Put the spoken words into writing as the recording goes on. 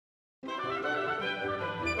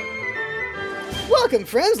Welcome,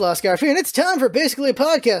 friends, Lost Garfield. It's time for basically a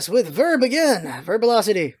podcast with Verb again.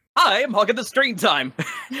 Verbulosity. Hi, I'm hogging the stream time.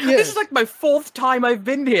 Yes. This is like my fourth time I've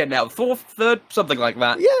been here now. Fourth, third, something like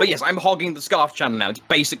that. Yeah. But yes, I'm hogging the Scarf channel now. It's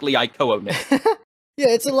basically I co-own it. Yeah,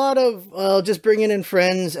 it's a lot of just bringing in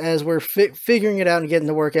friends as we're figuring it out and getting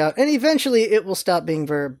the work out. And eventually it will stop being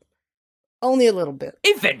Verb. Only a little bit.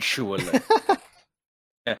 Eventually.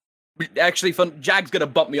 Yeah. Actually, fun. Jag's gonna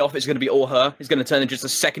bump me off. It's gonna be all her. It's gonna turn into just a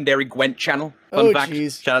secondary Gwent channel. Fun fact.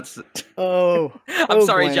 Jeez. Shout out to... Oh. I'm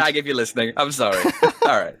sorry, Gwent. Jag, if you're listening. I'm sorry.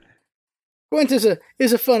 All right. Gwent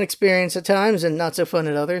is a fun experience at times and not so fun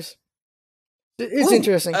at others. It's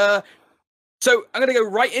interesting. So I'm gonna go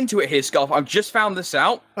right into it here, Scarf. I've just found this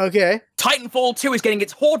out. Okay. Titanfall 2 is getting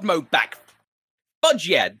its Horde mode back. Fudge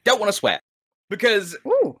yeah, don't want to swear. Because,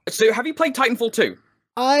 Ooh. so have you played Titanfall 2?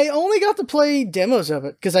 I only got to play demos of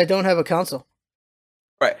it because I don't have a console.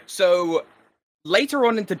 Right, so later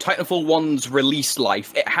on into Titanfall 1's release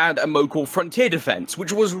life, it had a mode called Frontier Defense,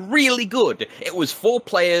 which was really good. It was 4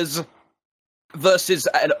 players versus,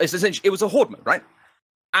 essentially, it was a Horde mode, right?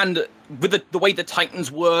 And with the way the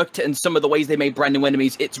Titans worked and some of the ways they made brand new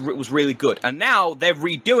enemies, it was really good. And now they're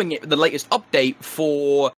redoing it with the latest update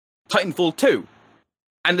for Titanfall 2.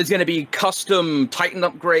 And there's going to be custom Titan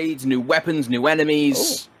upgrades, new weapons, new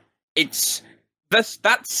enemies. Oh. It's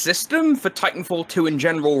that system for Titanfall 2 in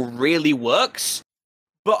general really works.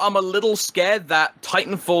 But I'm a little scared that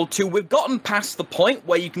Titanfall 2, we've gotten past the point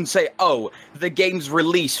where you can say, oh, the game's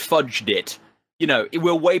release fudged it. You know,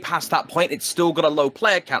 we're way past that point. It's still got a low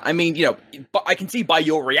player count. I mean, you know, but I can see by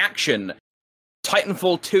your reaction,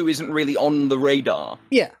 Titanfall 2 isn't really on the radar.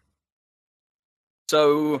 Yeah.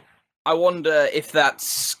 So I wonder if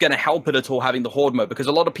that's going to help it at all, having the Horde mode, because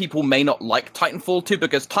a lot of people may not like Titanfall 2,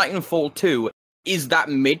 because Titanfall 2 is that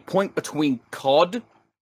midpoint between COD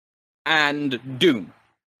and Doom.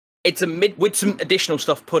 It's a mid with some additional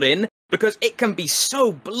stuff put in, because it can be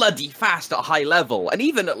so bloody fast at high level, and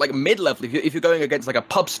even at like mid-level, if you're going against like a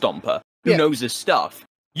pub stomper who knows his stuff,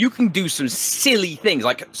 you can do some silly things,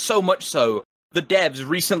 like so much so, the devs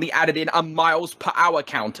recently added in a miles per hour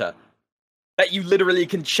counter. That you literally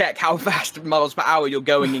can check how fast miles per hour you're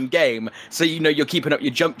going in game, so you know you're keeping up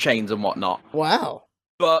your jump chains and whatnot. Wow.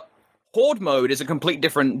 But Horde mode is a complete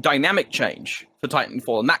different dynamic change for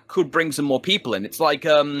Titanfall, and that could bring some more people in. It's like,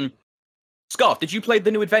 Scarf, did you play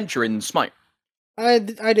the new adventure in Smite? I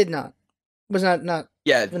did not. Was not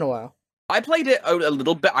Yeah. in a while. I played it a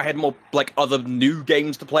little bit. I had more, like, other new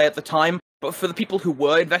games to play at the time, but for the people who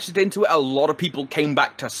were invested into it, a lot of people came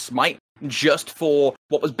back to Smite just for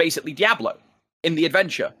what was basically Diablo in the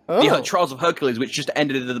adventure. Oh. The Trials of Hercules, which just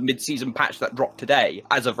ended in the mid-season patch that dropped today,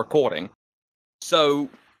 as of recording. So,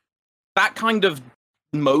 that kind of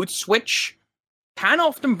mode switch can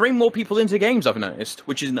often bring more people into games, I've noticed,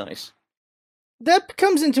 which is nice. That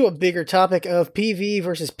comes into a bigger topic of PvE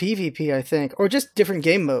versus PvP, I think, or just different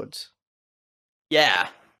game modes. Yeah.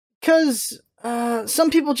 Because some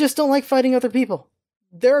people just don't like fighting other people.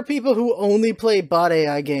 There are people who only play bot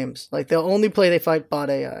AI games. Like, they fight bot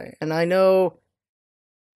AI. And I know...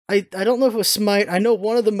 I don't know if it was Smite. I know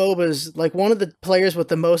one of the MOBAs, like one of the players with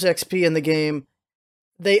the most XP in the game,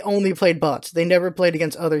 they only played bots. They never played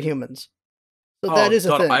against other humans. So that is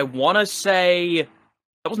a thing. I want to say...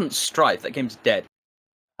 That wasn't Strife. That game's dead.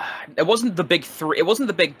 It wasn't the big 3. It wasn't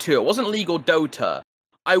the big 2. It wasn't League or Dota.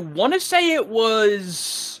 I want to say it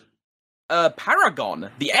was Paragon,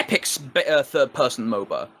 the Epic's third-person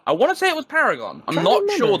MOBA. I want to say it was Paragon. I'm not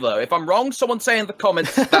sure, though. If I'm wrong, someone say in the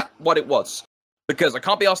comments what it was. Because I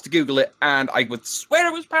can't be asked to Google it, and I would swear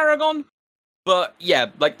it was Paragon. But yeah,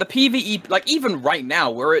 like the PvE, like even right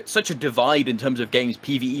now, we're at such a divide in terms of games,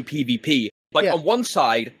 PvE, PvP. Like on one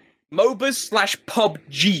side, MOBAs /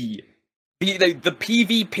 PUBG, the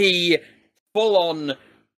PvP, full-on,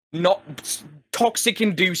 not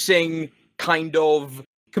toxic-inducing kind of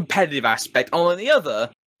competitive aspect. On the other,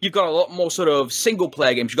 you've got a lot more sort of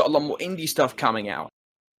single-player games. You've got a lot more indie stuff coming out,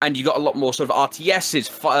 and you've got a lot more sort of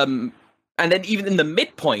RTSs. And then even in the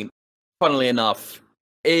midpoint, funnily enough,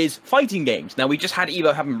 is fighting games. Now, we just had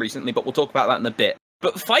EVO happen recently, but we'll talk about that in a bit.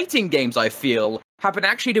 But fighting games, I feel, have been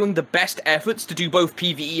actually doing the best efforts to do both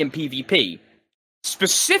PvE and PvP.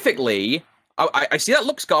 Specifically, I see that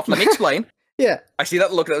look, Scarf, let me explain. Yeah. I see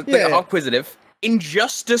that look, inquisitive.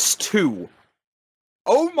 Injustice 2.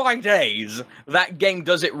 Oh my days, that game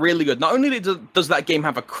does it really good. Not only does that game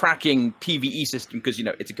have a cracking PvE system, because, you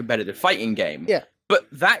know, it's a competitive fighting game, but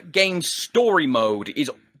that game's story mode is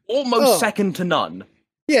almost second to none.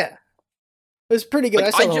 Yeah. It was pretty good.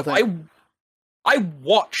 Like, I saw the whole thing. I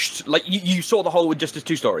watched, like, you saw the whole Injustice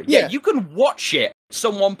 2 story. Yeah, you can watch it,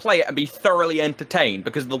 someone play it, and be thoroughly entertained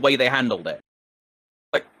because of the way they handled it.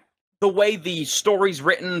 the way the story's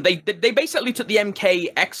written, they basically took the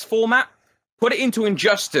MKX format, put it into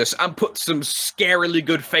Injustice, and put some scarily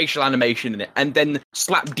good facial animation in it, and then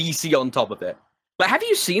slap DC on top of it. Like, have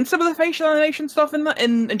you seen some of the facial animation stuff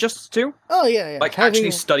in Injustice 2? Oh, yeah. Like,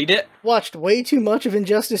 actually studied it? Watched way too much of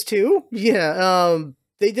Injustice 2? Yeah,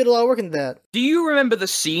 they did a lot of work in that. Do you remember the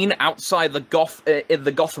scene outside the in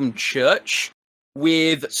the Gotham church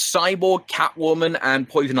with Cyborg, Catwoman, and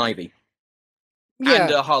Poison Ivy? Yeah.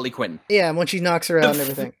 And Harley Quinn. Yeah, when she knocks her out and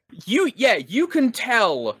everything. You can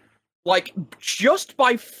tell, like, just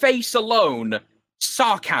by face alone,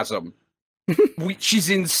 sarcasm. Which is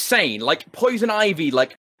insane. Like, Poison Ivy,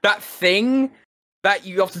 like, that thing that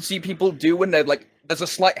you often see people do when they're, like, there's a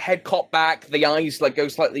slight head cop back, the eyes, like, go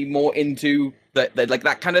slightly more into, like,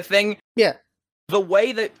 that kind of thing. Yeah. The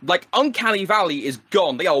way that, like, Uncanny Valley is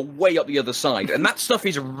gone, they are way up the other side, and that stuff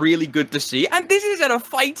is really good to see, and this is in a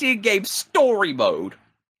fighting game story mode.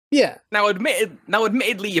 Yeah. Now,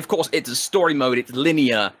 admittedly, of course, it's a story mode, it's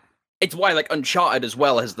linear. It's why, like, Uncharted as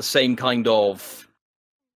well has the same kind of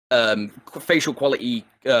facial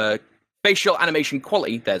animation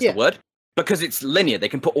quality, there's the word, because it's linear. They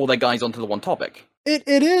can put all their guys onto the one topic. It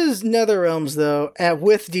is NetherRealms, though,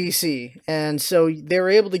 with DC, and so they were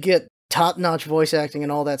able to get top-notch voice acting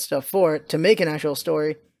and all that stuff for it to make an actual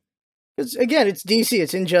story. Because, again, it's DC,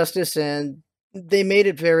 it's Injustice, and they made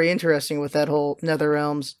it very interesting with that whole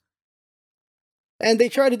NetherRealms. And they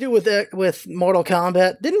tried to do with Mortal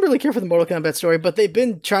Kombat. Didn't really care for the Mortal Kombat story, but they've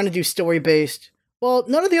been trying to do story-based. Well,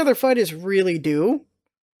 none of the other fighters really do.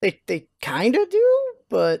 They kind of do,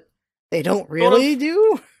 but they don't really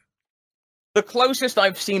do. The closest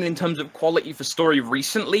I've seen in terms of quality for story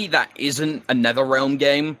recently that isn't a NetherRealm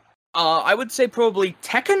game, I would say probably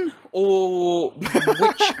Tekken, or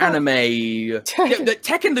which anime?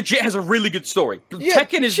 Tekken legit has a really good story. Yeah,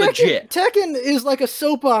 Tekken is legit. Tekken is like a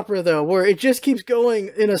soap opera, though, where it just keeps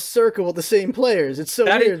going in a circle with the same players. It's so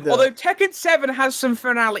weird, though. Although Tekken 7 has some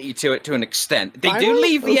finality to it to an extent. They do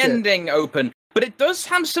leave the ending open, but it does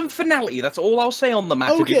have some finality. That's all I'll say on the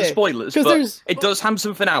matter. Due to spoilers, but it does have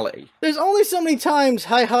some finality. There's only so many times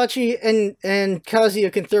Heihachi and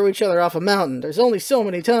Kazuya can throw each other off a mountain. There's only so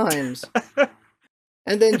many times.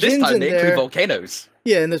 And then this Jin's time in they there. include volcanoes.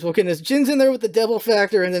 Yeah, and there's volcanoes. Jin's in there with the devil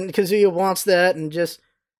factor, and then Kazuya wants that, and just...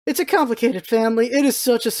 It's a complicated family. It is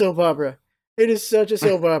such a soap opera. It is such a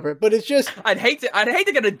soap opera, but it's just... I'd hate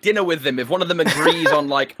to go to dinner with them if one of them agrees on,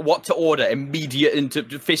 like, what to order immediate into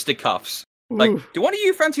fisticuffs. Like, do one of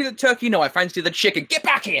you fancy the turkey? No, I fancy the chicken. Get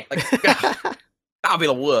back here! Like, that'll be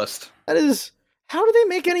the worst. That is... How do they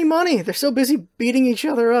make any money? They're so busy beating each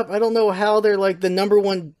other up. I don't know how they're, like, the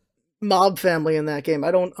 #1 mob family in that game. I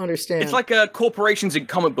don't understand. It's like corporations in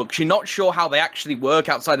comic books. You're not sure how they actually work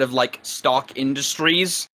outside of, like, Stark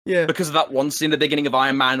Industries. Yeah. Because of that one scene at the beginning of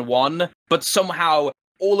Iron Man 1. But somehow,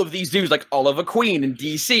 all of these dudes, like Oliver Queen in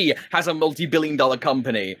DC, has a multi-billion-dollar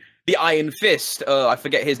company. The Iron Fist, I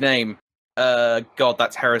forget his name. God,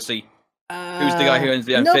 that's heresy. Who's the guy who owns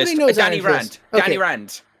the Iron Fist? Knows Danny Iron Rand. Fist. Okay. Danny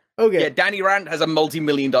Rand. Okay. Yeah, Danny Rand has a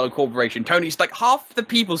multi-million-dollar corporation. Tony's like, half the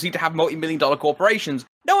people seem to have multi-million-dollar corporations.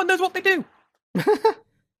 No one knows what they do.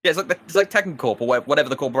 Yeah, it's like Tekken Corp, or whatever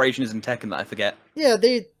the corporation is in Tekken that I forget. Yeah,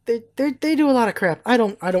 they do a lot of crap. I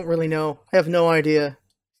don't really know. I have no idea.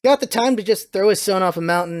 Got the time to just throw his son off a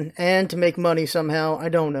mountain and to make money somehow. I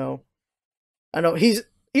don't know. I know he's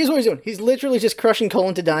what he's doing. He's literally just crushing coal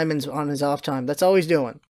into diamonds on his off time. That's all he's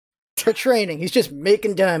doing. For training, he's just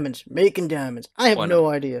making diamonds. I have no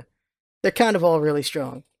idea. They're kind of all really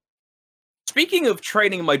strong. Speaking of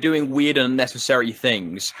training by doing weird and unnecessary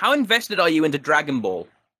things, how invested are you into Dragon Ball?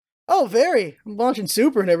 Oh, very. I'm launching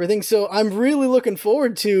Super and everything, so I'm really looking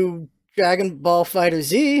forward to Dragon Ball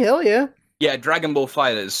FighterZ. Hell yeah. Yeah, Dragon Ball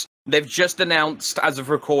Fighters. They've just announced, as of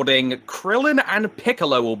recording, Krillin and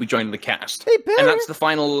Piccolo will be joining the cast. Hey, better. And that's the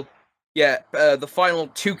final... Yeah, the final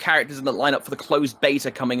 2 characters in the lineup for the closed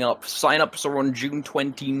beta coming up. Sign-ups are on June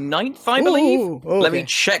 29th, I believe. Ooh, okay. Let me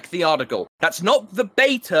check the article. That's not the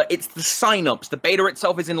beta, it's the sign-ups. The beta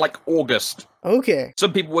itself is in, like, August. Okay.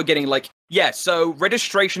 Some people were getting, like... Yeah, so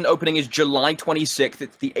registration opening is July 26th.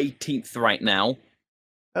 It's the 18th right now.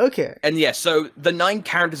 Okay. And yeah, so the 9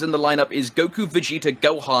 characters in the lineup is Goku, Vegeta,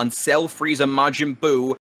 Gohan, Cell, Frieza, Majin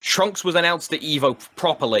Buu. Trunks was announced at EVO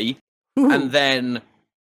properly. Ooh. And then...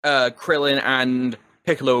 Krillin and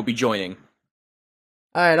Piccolo will be joining.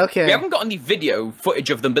 Alright, okay. We haven't got any video footage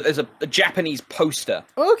of them, but there's a Japanese poster.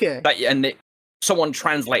 Okay. Someone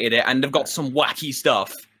translated it, and they've got some wacky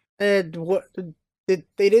stuff. And what... They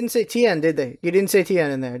didn't say Tien, did they? You didn't say Tien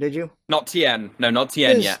in there, did you? Not Tien. No, not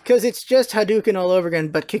Tien yet. Because it's just Hadouken all over again,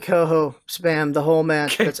 but Kikoho spam the whole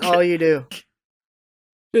match. That's all you do.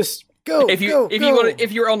 Just Go, If go,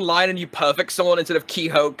 if you're online and you perfect someone instead of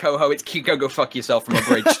Koho, it's Kiko go fuck yourself from a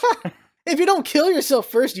bridge. If you don't kill yourself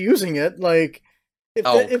first using it, like, if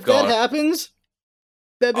that happens,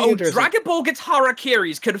 that'd be interesting. Dragon Ball gets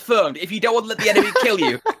Harakiris confirmed. If you don't want to let the enemy kill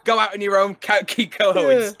you, go out on your own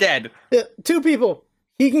Kikoho instead. Yeah, 2 people.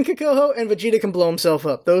 He can Kikoho, and Vegeta can blow himself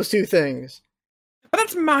up. Those 2 things. But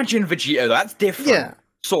that's Majin Vegeta. That's different. Yeah.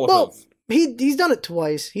 Sort of. He's done it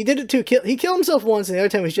twice. He did it too. He killed himself once, and the other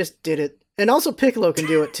time he just did it. And also Piccolo can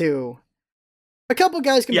do it too. A couple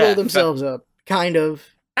guys can blow themselves up. Kind of.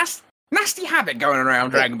 That's nasty habit going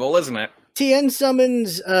around Dragon Ball, isn't it? Tien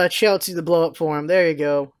summons Chaozu to blow up for him. There you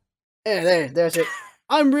go. Yeah, there's it.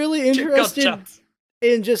 I'm really interested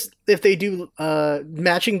in just if they do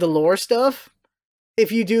matching the lore stuff.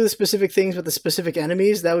 If you do the specific things with the specific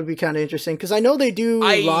enemies, that would be kind of interesting. Because I know they do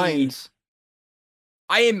lines.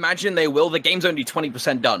 I imagine they will. The game's only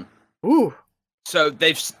 20% done. Ooh. So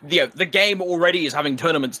the game already is having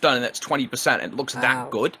tournaments done, and that's 20%. It looks that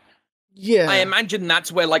good. Yeah. I imagine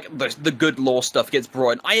that's where like the good lore stuff gets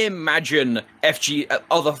brought in. I imagine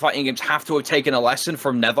other fighting games have to have taken a lesson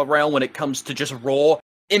from NetherRealm when it comes to just raw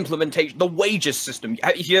implementation. The wages system.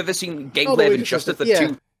 Have you ever seen gameplay of Injustice? The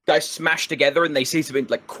 2 guys smash together and they seem to be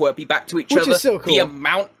like quirky back to each other. Which is so cool. The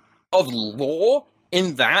amount of lore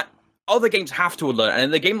in that, other games have to learn. And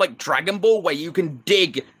in a game like Dragon Ball, where you can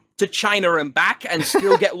dig to China and back and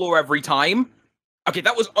still get lore every time. Okay,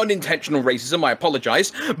 that was unintentional racism, I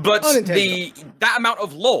apologize. But that amount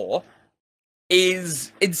of lore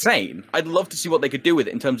is insane. I'd love to see what they could do with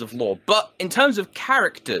it in terms of lore. But in terms of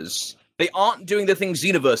characters, they aren't doing the thing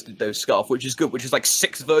Xenoverse did, though, Scarf, which is good, which is like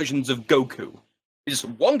 6 versions of Goku. It's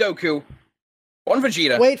one Goku, one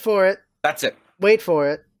Vegeta. Wait for it. That's it. Wait for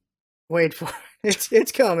it.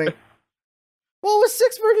 It's coming. Well, it was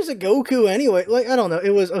 6 versions of Goku anyway. Like, I don't know. It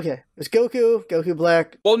was Goku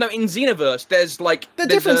Black. Well, no, in Xenoverse, there's like the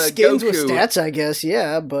different skins with stats, I guess.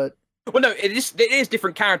 Yeah, but well, no, it is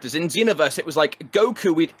different characters. In Xenoverse, it was like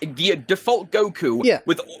Goku with the default Goku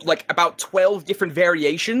with like about 12 different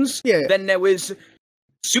variations. Yeah. Then there was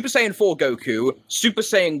Super Saiyan 4 Goku, Super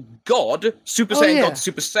Saiyan God, Super Saiyan God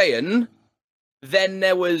Super Saiyan. Then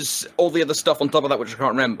there was all the other stuff on top of that, which I can't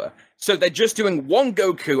remember. So they're just doing one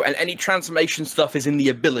Goku, and any transformation stuff is in the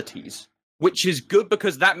abilities, which is good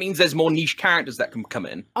because that means there's more niche characters that can come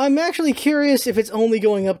in. I'm actually curious if it's only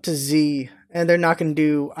going up to Z, and they're not going to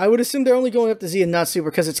do... I would assume they're only going up to Z and not Super,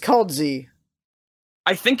 because it's called Z.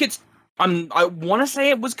 I think it's... I want to say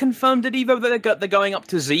it was confirmed at EVO that they're going up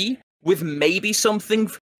to Z, with maybe something...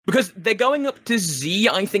 Because they're going up to Z,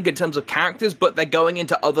 I think, in terms of characters, but they're going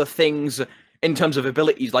into other things in terms of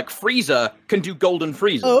abilities. Like, Frieza can do Golden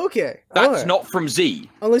Frieza. Oh, okay. That's not from Z.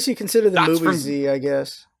 Unless you consider the movie Z, I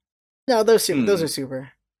guess. No, those are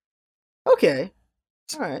super. Okay.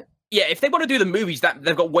 Alright. Yeah, if they want to do the movies,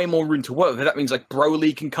 they've got way more room to work with. That means, like,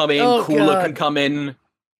 Broly can come in, Cooler can come in.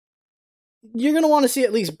 You're gonna want to see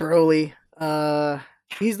at least Broly.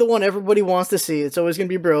 He's the one everybody wants to see. It's always gonna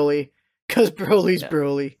be Broly. Because Broly's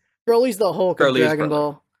Broly. Broly's the Hulk of Dragon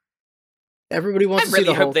Ball. Everybody wants to see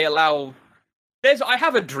the Hulk. I really hope they allow... I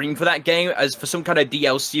have a dream for that game as for some kind of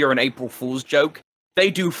DLC or an April Fool's joke. They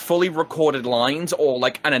do fully recorded lines or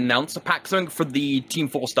like an announcer pack something for the Team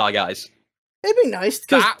 4-Star guys. It'd be nice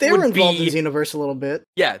because they were involved in Xenoverse a little bit.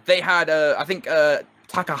 Yeah, they had, I think,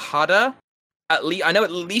 Takahata. I know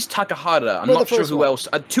at least Takahata. I'm not sure who else.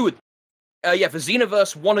 For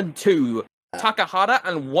Xenoverse 1 and 2, Takahata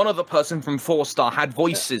and one other person from 4-Star had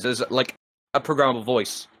voices as like a programmable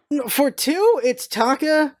voice. For 2, it's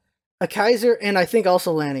Taka, a Kaiser, and I think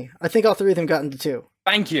also Lanny. I think all 3 of them got into 2.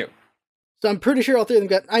 Thank you. So I'm pretty sure all 3 of them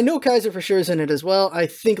got... I know Kaiser for sure is in it as well. I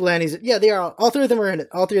think Lanny's... Yeah, they are. All 3 of them are in it.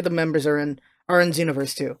 All 3 of the members are in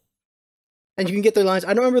Xenoverse 2. And you can get their lines. I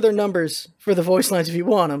don't remember their numbers for the voice lines if you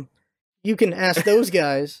want them. You can ask those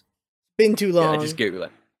guys. Been too long. Yeah, just Google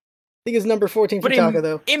it. I think it's number 14 for Taka,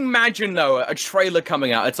 though. Imagine, though, a trailer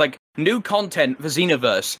coming out. It's like, new content for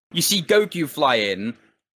Xenoverse. You see Goku fly in,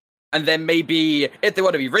 and then maybe, if they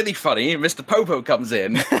want to be really funny, Mr. Popo comes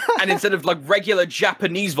in, and instead of, like, regular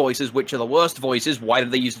Japanese voices, which are the worst voices, why do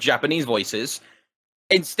they use Japanese voices?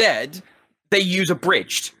 Instead, they use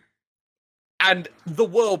abridged. And the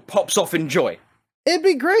world pops off in joy. It'd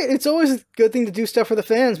be great. It's always a good thing to do stuff for the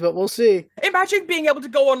fans, but we'll see. Imagine being able to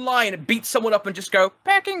go online and beat someone up and just go,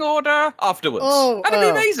 packing order, afterwards. Oh, that'd be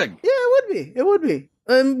amazing. Yeah, it would be. It would be.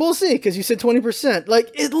 We'll see, because you said 20%.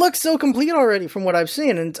 Like, it looks so complete already from what I've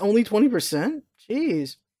seen, and it's only 20%?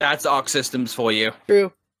 Jeez. That's Arc Systems for you.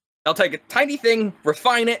 True. They'll take a tiny thing,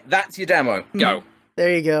 refine it, that's your demo. Go.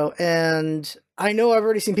 There you go. And I know I've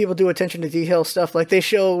already seen people do attention to detail stuff. Like, they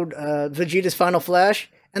showed Vegeta's Final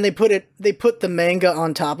Flash, and they put the manga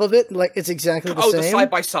on top of it, like it's exactly the same. Oh, the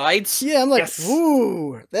side-by-sides? Yeah, I'm like, Yes.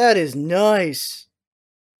 ooh, that is nice.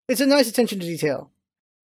 It's a nice attention to detail.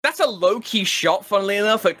 That's a low-key shot, funnily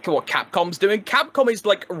enough, at what Capcom's doing. Capcom is,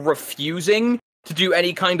 like, refusing to do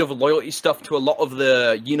any kind of loyalty stuff to a lot of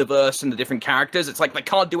the universe and the different characters. It's like they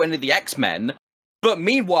can't do any of the X-Men. But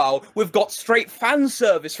meanwhile, we've got straight fan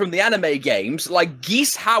service from the anime games, like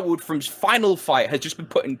Geese Howard from Final Fight has just been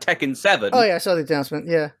put in Tekken 7. Oh yeah, I saw the announcement,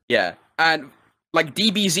 yeah. Yeah, and, like,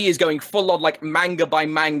 DBZ is going full-on, like, manga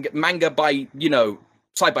by, you know,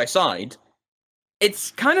 side-by-side.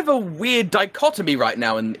 It's kind of a weird dichotomy right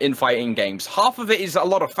now in fighting games. Half of it is a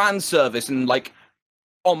lot of fan service and, like,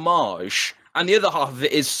 homage, and the other half of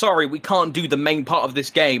it is, sorry, we can't do the main part of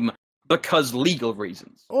this game because legal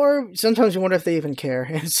reasons. Or sometimes you wonder if they even care,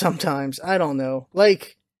 and sometimes, I don't know.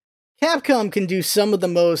 Like, Capcom can do some of the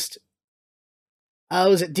most,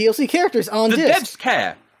 was it DLC characters on The disc? devs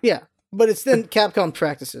care. Yeah, but it's then Capcom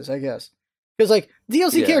practices, I guess. Because, like,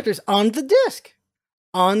 DLC characters on the disc.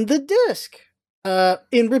 On the disc.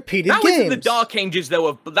 In repeated games. That was in the Dark Ages,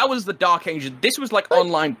 though. That was the Dark Ages. This was like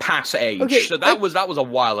online pass age, okay, so that was a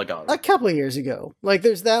while ago. A couple of years ago. Like,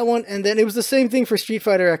 there's that one, and then it was the same thing for Street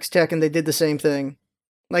Fighter X Tekken, and they did the same thing.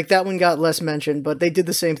 Like, that one got less mentioned, but they did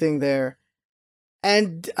the same thing there.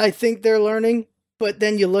 And I think they're learning, but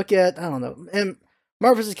then you look at, I don't know, and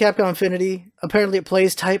Marvel vs. Capcom Infinity, apparently it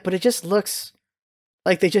plays tight, but it just looks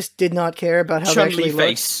like they just did not care about how it actually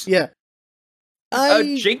face. looks. Yeah.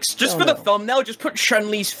 Jinx, just for the thumbnail, just put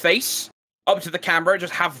Chun-Li's face up to the camera,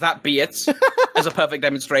 just have that be it, as a perfect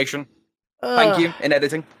demonstration. Thank you, in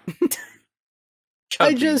editing.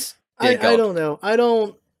 I don't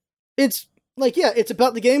know. It's, like, yeah, it's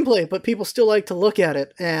about the gameplay, but people still like to look at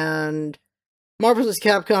it, and Marvel vs.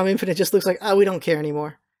 Capcom Infinite just looks like, we don't care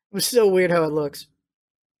anymore. It was so weird how it looks.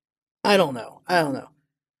 I don't know.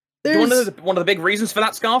 One of the big reasons for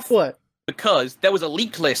that, Scarf? What? Because there was a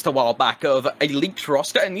leaked list a while back of a leaked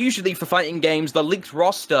roster, and usually for fighting games, the leaked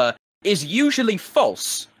roster is usually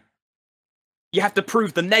false. You have to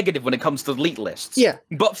prove the negative when it comes to leaked lists. Yeah.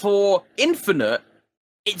 But for Infinite,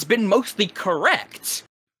 it's been mostly correct.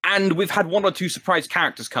 And we've had one or two surprise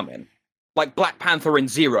characters come in, like Black Panther and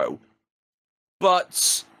Zero.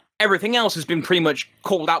 But everything else has been pretty much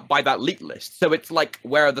called out by that leaked list. So it's like,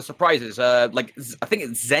 where are the surprises? Like, I think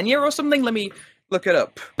it's Xenia or something? Let me look it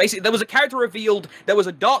up. Basically, there was a character revealed. There was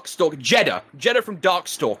a Darkstalker, Jeddah from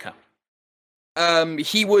Darkstalker.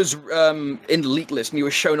 He was in the leaked list, and he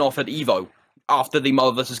was shown off at EVO after the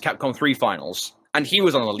Marvel vs. Capcom 3 finals, and he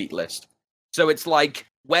was on the leaked list. So it's like,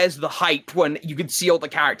 where's the hype when you can see all the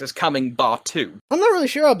characters coming, bar 2? I'm not really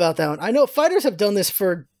sure about that one. I know fighters have done this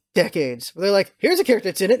for decades. They're like, here's a character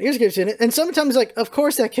that's in it, here's a character that's in it, and sometimes, like, of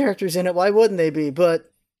course that character's in it, why wouldn't they be?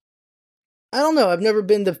 But I don't know, I've never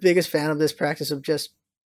been the biggest fan of this practice of just,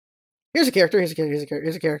 here's a character, here's a character, here's a character,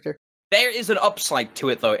 here's a character. There is an upside to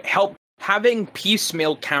it, though. Having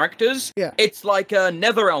piecemeal characters, yeah. It's like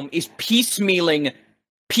NetherRealm is piecemealing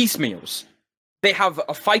piecemeals. They have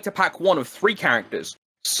a fighter pack 1 of 3 characters,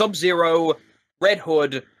 Sub-Zero, Red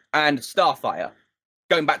Hood, and Starfire,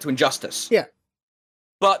 going back to Injustice. Yeah.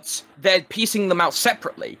 But they're piecing them out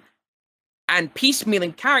separately. And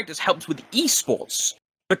piecemealing characters helps with esports.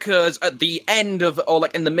 Because at the end of, or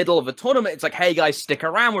like in the middle of a tournament, it's like, hey guys, stick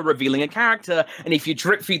around, we're revealing a character. And if you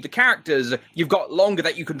drip feed the characters, you've got longer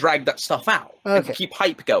that you can drag that stuff out. Okay. And keep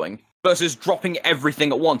hype going. Versus dropping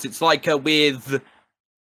everything at once. It's like with,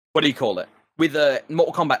 what do you call it? With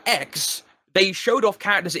Mortal Kombat X, they showed off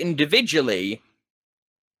characters individually,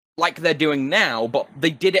 like they're doing now, but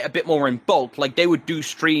they did it a bit more in bulk. Like, they would do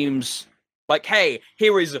streams like, hey,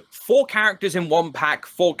 here is 4 characters in one pack,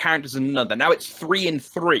 4 characters in another. Now it's 3 in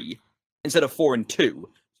 3 instead of 4 in 2.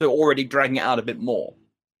 So already dragging it out a bit more.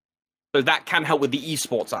 So that can help with the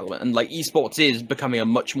esports element. And, like, esports is becoming a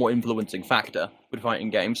much more influencing factor with fighting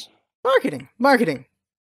games. Marketing.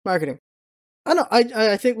 I know.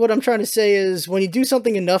 I think what I'm trying to say is when you do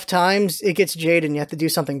something enough times, it gets jaded and you have to do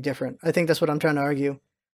something different. I think that's what I'm trying to argue.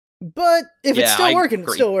 But if it's still working,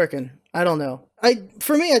 it's still working. I don't know.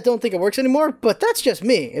 For me, I don't think it works anymore, but that's just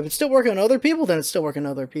me. If it's still working on other people, then it's still working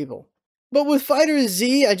on other people. But with Fighter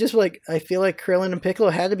Z, I feel like Krillin and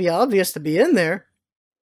Piccolo had to be obvious to be in there.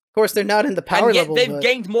 Of course, they're not in the power level. They've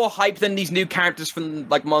gained more hype than these new characters from,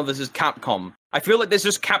 like, Marvel vs. Capcom. I feel like there's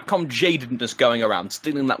just Capcom jadedness going around,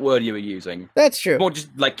 stealing that word you were using. That's true. More just,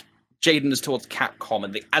 like, jadedness towards Capcom,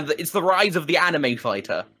 and it's the rise of the anime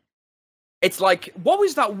fighter. It's like, what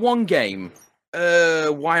was that one game?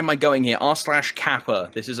 Why am I going here? r/Kappa.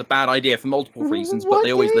 This is a bad idea for multiple reasons, but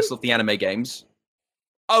they always list off the anime games.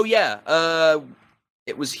 Oh yeah,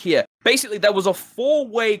 it was here. Basically, there was a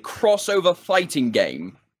 4-way crossover fighting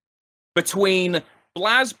game between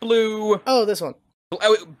BlazBlue. Oh, this one.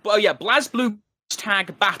 Oh yeah, BlazBlue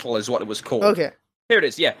Tag Battle is what it was called. Okay. Here it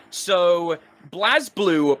is, yeah. So,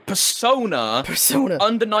 BlazBlue, Persona,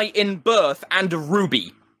 Under Night in Birth, and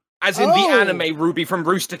Ruby. As in the anime Ruby from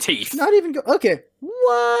Rooster Teeth. Not even okay.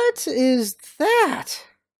 What is that?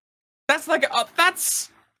 That's like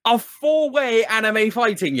that's a 4-way anime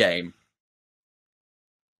fighting game.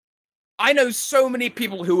 I know so many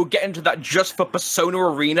people who will get into that just for Persona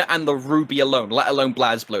Arena and the Ruby alone, let alone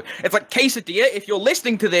BlazBlue. It's like, Quesadilla, if you're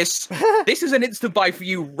listening to this, this is an instant buy for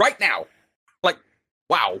you right now. Like,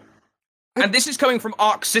 wow. And this is coming from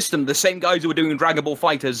Arc System, the same guys who are doing Dragon Ball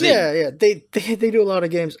FighterZ. Yeah. They do a lot of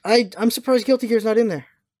games. I'm surprised Guilty Gear's not in there.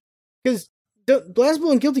 Because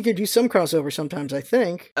BlazBlue and Guilty Gear do some crossover sometimes, I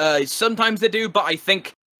think. Sometimes they do, but I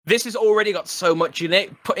think this has already got so much in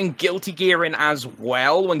it. Putting Guilty Gear in as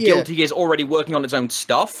well, when Guilty Gear's already working on its own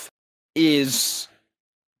stuff, is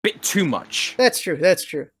a bit too much. That's true.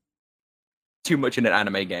 Too much in an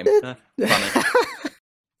anime game. Funny.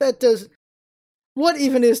 That does... What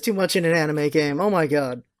even is too much in an anime game? Oh my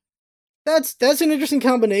god. That's an interesting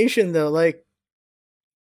combination, though. Like,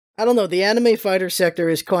 I don't know, the anime fighter sector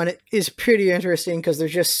is pretty interesting because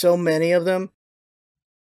there's just so many of them.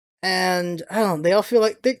 And I don't know, they all feel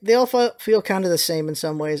like they all feel kind of the same in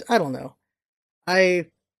some ways. I don't know.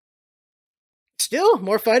 Still,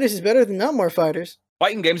 more fighters is better than not more fighters.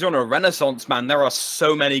 Fighting games are on a renaissance, man. There are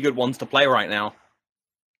so many good ones to play right now.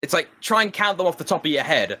 It's like, try and count them off the top of your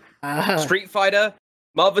head. Street Fighter,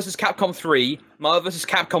 Marvel vs. Capcom 3, Marvel vs.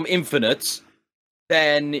 Capcom Infinite.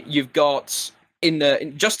 Then you've got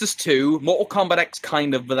Injustice 2, Mortal Kombat X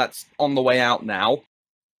kind of, but that's on the way out now.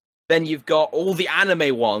 Then you've got all the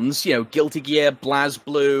anime ones, Guilty Gear,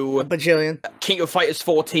 BlazBlue, a bajillion. King of Fighters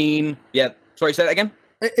 14. Yeah, sorry, say that again?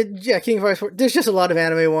 Yeah, King of Fighters 14. There's just a lot of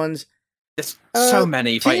anime ones. There's so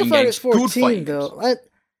many fighting games. King of Fighters 14, though.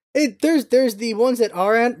 There's the ones that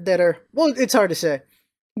are, well, it's hard to say.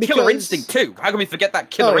 Because... Killer Instinct 2. How can we forget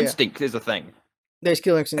that Killer Instinct is a thing? There's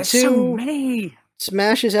Killer Instinct 2. There's so many.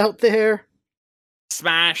 Smash is out there.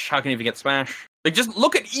 Smash. How can you forget Smash? Like, just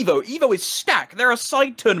look at EVO. EVO is stacked. There are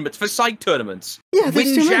side tournaments for side tournaments. Yeah,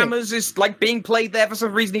 Windjammers is, like, being played there for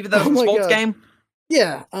some reason, even though it's a sports game.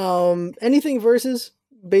 Yeah. Anything versus,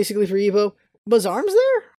 basically, for EVO. Was ARMS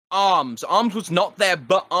there? ARMS. ARMS was not there,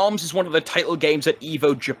 but ARMS is one of the title games at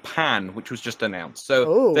EVO Japan, which was just announced.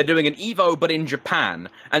 So they're doing an EVO, but in Japan.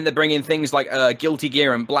 And they're bringing things like Guilty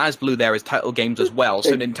Gear and BlazBlue there as title games as well.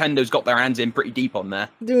 So Nintendo's got their hands in pretty deep on there.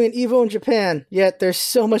 Doing EVO in Japan, yet there's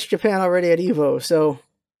so much Japan already at EVO, so...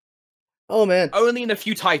 Oh, man. Only in a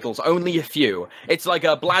few titles, only a few. It's like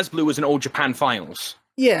BlazBlue was in all Japan finals.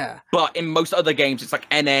 Yeah. But in most other games, it's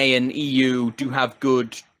like NA and EU do have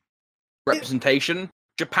good representation.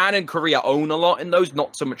 Japan and Korea own a lot in those,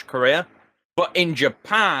 not so much Korea. But in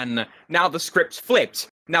Japan, now the script's flipped.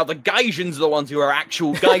 Now the Gaijins are the ones who are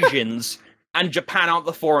actual Gaijins, and Japan aren't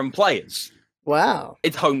the foreign players. Wow.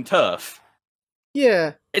 It's home turf.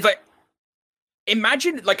 Yeah. It's like,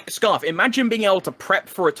 imagine being able to prep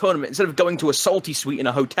for a tournament instead of going to a salty suite in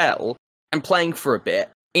a hotel and playing for a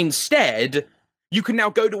bit. Instead, you can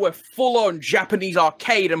now go to a full-on Japanese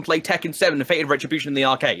arcade and play Tekken 7 and Fated Retribution in the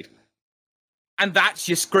arcade. And that's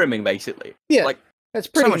your scrimming, basically. Yeah, like, that's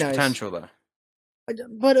pretty so much nice. Potential there.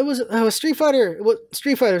 But it was Street Fighter.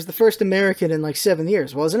 Street Fighter was the first American in like 7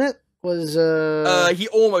 years, wasn't it? He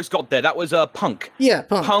almost got there. That was Punk. Yeah,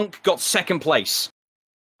 Punk. Punk got second place,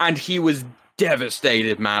 and he was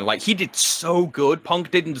devastated, man. Like, he did so good. Punk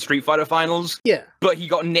did in the Street Fighter finals. Yeah, but he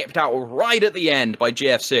got nipped out right at the end by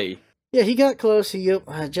GFC. Yeah, he got close. He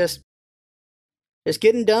just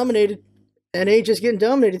getting dominated. NA just getting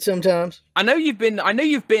dominated sometimes. I know you've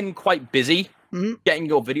been quite busy getting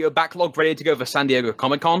your video backlog ready to go for San Diego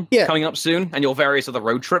Comic-Con coming up soon, and your various other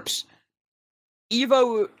road trips.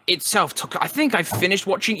 EVO itself I think I finished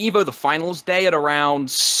watching EVO the finals day at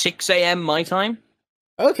around 6 a.m. my time.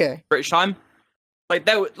 Okay. British time.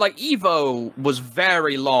 EVO was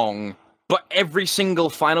very long, but every single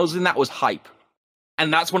finals in that was hype.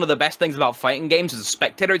 And that's one of the best things about fighting games as a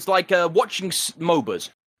spectator. It's like watching MOBAs.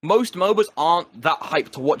 Most MOBAs aren't that hype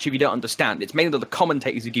to watch if you don't understand. It's mainly the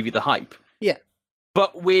commentators who give you the hype. Yeah.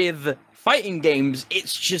 But with fighting games,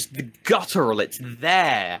 it's just the guttural. It's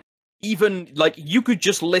there. Even, like, you could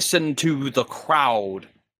just listen to the crowd,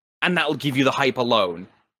 and that'll give you the hype alone.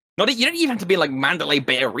 You don't even have to be like Mandalay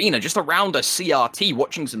Bay Arena, just around a CRT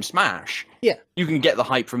watching some Smash. Yeah. You can get the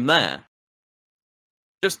hype from there.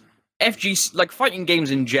 Just FGC, like, fighting games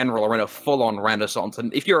in general are in a full-on renaissance,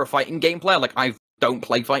 and if you're a fighting game player, like, I've don't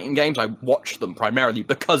play fighting games. I watch them primarily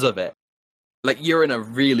because of it. Like, you're in a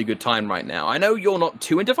really good time right now. I know you're not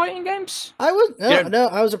too into fighting games. I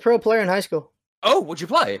was a pro player in high school. Oh, what'd you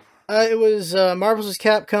play? It was Marvel vs.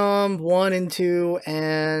 Capcom 1 and 2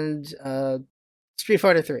 and Street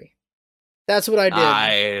Fighter 3. That's what I did.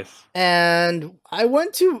 Nice. And I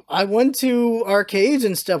went to arcades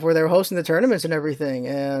and stuff where they were hosting the tournaments and everything,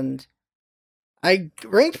 and I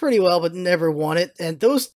ranked pretty well but never won it. And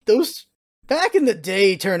those back in the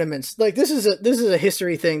day tournaments, like this is a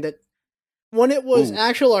history thing, that when it was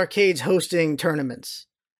actual arcades hosting tournaments,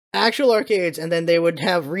 actual arcades, and then they would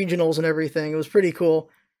have regionals and everything. It was pretty cool.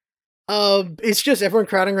 It's just everyone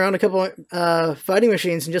crowding around a couple fighting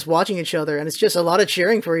machines and just watching each other, and it's just a lot of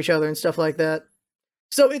cheering for each other and stuff like that.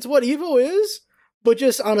 So it's what EVO is, but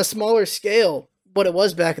just on a smaller scale, what it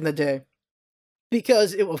was back in the day.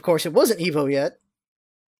 Because, of course, it wasn't EVO yet,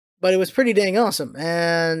 but it was pretty dang awesome.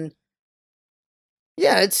 And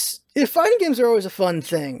yeah, fighting games are always a fun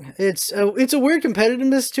thing. It's a weird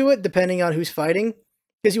competitiveness to it, depending on who's fighting,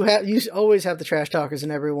 because you always have the trash talkers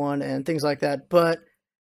and everyone and things like that. But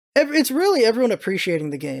it's really everyone appreciating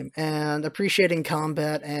the game and appreciating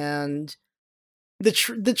combat and the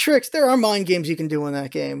tricks. There are mind games you can do in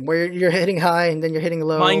that game where you're hitting high and then you're hitting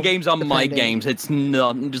low. Mind games are my games. It's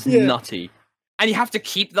nutty. And you have to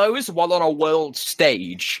keep those while on a world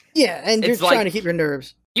stage. Yeah, and you're trying to keep your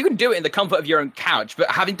nerves. You can do it in the comfort of your own couch, but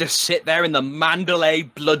having to sit there in the Mandalay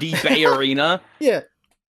Bloody Bay Arena. Yeah.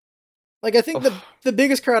 Like, I think the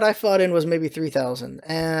biggest crowd I fought in was maybe 3,000.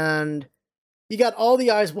 And you got all the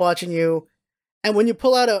eyes watching you. And when you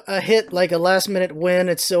pull out a hit, like a last-minute win,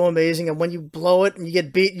 it's so amazing. And when you blow it and you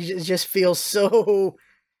get beat, it just feels so...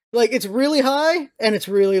 Like, it's really high and it's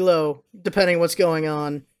really low, depending on what's going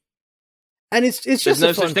on. And it's just There's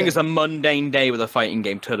no such thing as a mundane day with a fighting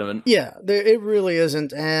game tournament. Yeah, it really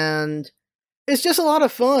isn't, and it's just a lot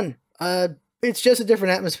of fun. It's just a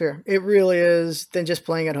different atmosphere. It really is than just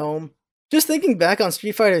playing at home. Just thinking back on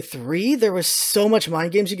Street Fighter 3, there was so much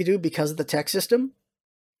mind games you could do because of the tech system.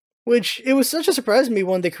 Which, it was such a surprise to me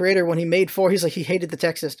when the creator, when he made 4, he's like, he hated the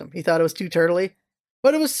tech system. He thought it was too turtly.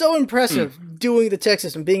 But it was so impressive doing the tech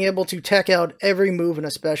system, being able to tech out every move in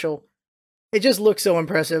a special. It just looks so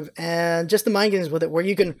impressive, and just the mind games with it, where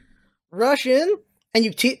you can rush in, and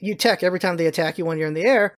you tech every time they attack you when you're in the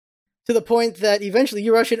air, to the point that eventually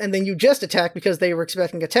you rush in, and then you just attack because they were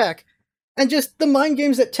expecting attack. And just the mind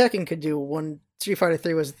games that Tekken could do when Street Fighter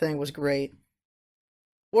 3 was a thing was great.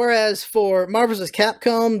 Whereas for Marvel vs.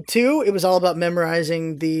 Capcom 2, it was all about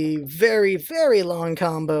memorizing the very, very long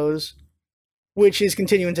combos, which is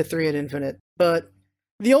continuing to 3 at Infinite. But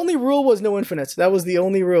the only rule was no infinites. That was the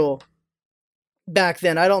only rule. Back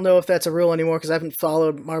then. I don't know if that's a rule anymore because I haven't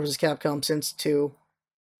followed Marvel vs. Capcom since 2.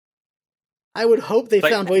 I would hope they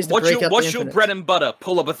found ways to break up What's your bread and butter?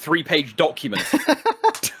 Pull up a 3-page document.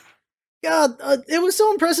 God, it was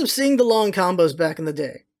so impressive seeing the long combos back in the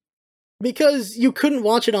day. Because you couldn't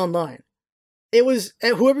watch it online. It was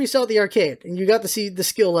whoever you saw at the arcade, and you got to see the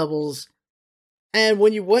skill levels. And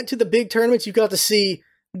when you went to the big tournaments, you got to see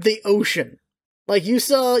the ocean. Like, you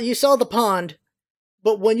saw the pond,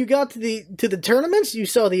 but when you got to the tournaments, you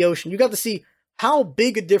saw the ocean. You got to see how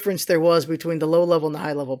big a difference there was between the low-level and the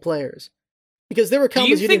high-level players. Because there were combos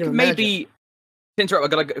you didn't even imagine.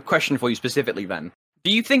 I've got a question for you specifically then.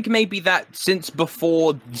 Do you think maybe that since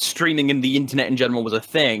before streaming and the internet in general was a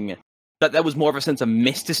thing, that there was more of a sense of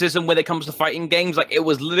mysticism when it comes to fighting games? Like, it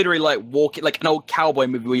was literally like walking, like an old cowboy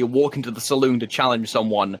movie where you walk into the saloon to challenge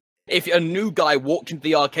someone. If a new guy walked into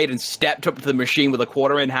the arcade and stepped up to the machine with a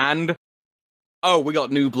quarter in hand, oh, we got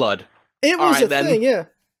new blood. It was a thing, yeah.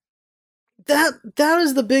 That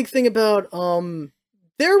is the big thing about,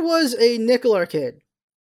 there was a nickel arcade,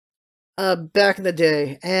 back in the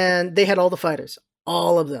day, and they had all the fighters.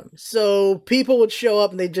 All of them. So people would show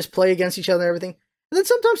up and they'd just play against each other and everything. And then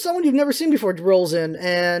sometimes someone you've never seen before rolls in,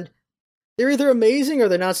 and they're either amazing or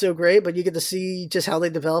they're not so great, but you get to see just how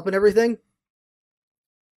they develop and everything.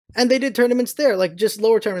 And they did tournaments there, like just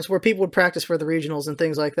lower tournaments where people would practice for the regionals and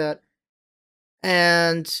things like that.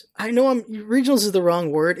 And I know regionals is the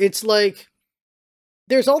wrong word. It's like,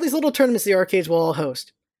 there's all these little tournaments the arcades will all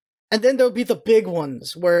host. And then there'll be the big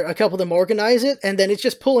ones where a couple of them organize it, and then it's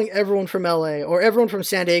just pulling everyone from LA or everyone from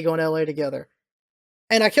San Diego and LA together.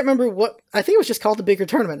 And I can't remember I think it was just called the bigger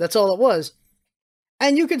tournament. That's all it was.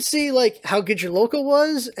 And you could see like how good your local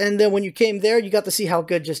was, and then when you came there, you got to see how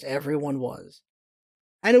good just everyone was.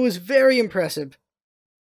 And it was very impressive.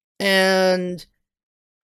 And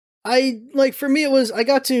for me it was,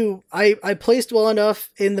 I placed well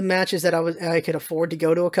enough in the matches that I could afford to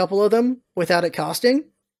go to a couple of them without it costing.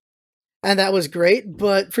 and that was great.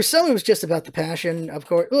 But for some, it was just about the passion, of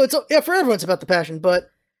course. Well, for everyone, it's about the passion, but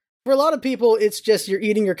for a lot of people, it's just you're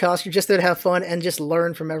eating your cost. You're just there to have fun and just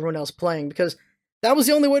learn from everyone else playing, because that was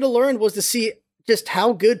the only way to learn, was to see just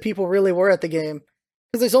how good people really were at the game.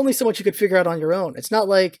 Because there's only so much you could figure out on your own. It's not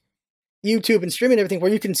like YouTube and streaming and everything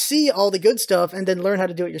where you can see all the good stuff and then learn how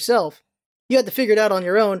to do it yourself. You had to figure it out on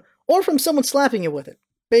your own, or from someone slapping you with it,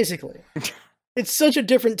 basically. It's such a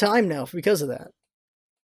different time now because of that.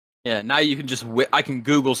 Yeah, now you can just I can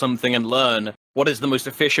Google something and learn what is the most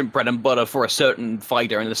efficient bread and butter for a certain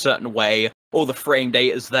fighter in a certain way. All the frame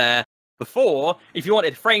data's there. Before, if you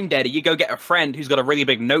wanted frame data, you go get a friend who's got a really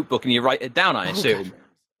big notebook and you write it down, I assume.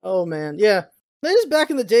 Oh man, yeah. That is back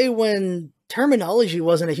in the day when terminology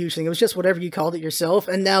wasn't a huge thing. It was just whatever you called it yourself,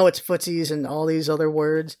 and now it's footsies and all these other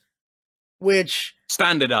words, which...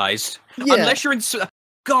 standardized. Yeah. Unless you're in...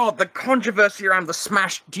 God, the controversy around the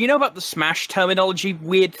Smash... Do you know about the Smash terminology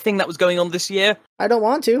weird thing that was going on this year? I don't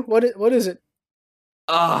want to. What is it?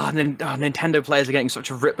 Nintendo players are getting such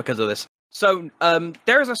a rip because of this. So,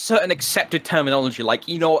 there is a certain accepted terminology, like,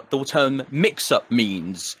 you know what the term mix-up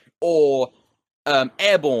means, or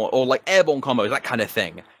airborne, or like airborne combos, that kind of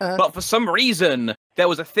thing. But for some reason, there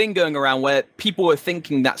was a thing going around where people were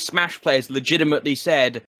thinking that Smash players legitimately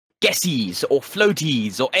said guessies, or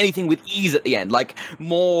floaties, or anything with E's at the end, like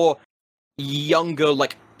more younger,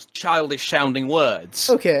 like childish-sounding words.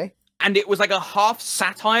 Okay. And it was like a half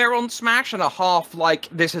satire on Smash and a half like,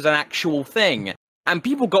 this is an actual thing. And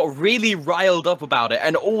people got really riled up about it,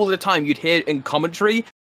 and all the time you'd hear in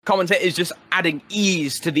commentators just adding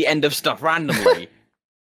E's to the end of stuff randomly,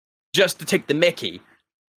 just to take the mickey.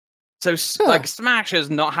 So, like, Smash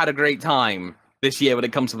has not had a great time this year when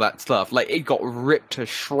it comes to that stuff. Like, it got ripped to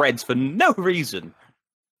shreds for no reason.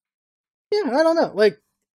 Yeah, I don't know. Like,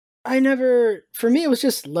 for me, it was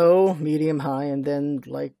just low, medium, high, and then,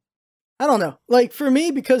 like, I don't know. Like, for me,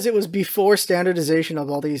 because it was before standardization of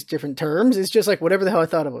all these different terms, it's just like whatever the hell I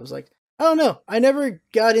thought of it was like. I don't know. I never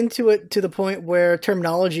got into it to the point where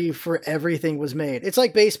terminology for everything was made. It's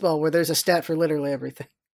like baseball, where there's a stat for literally everything.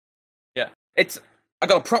 Yeah, I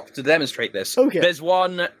got a prop to demonstrate this. Okay. There's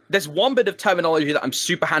one bit of terminology that I'm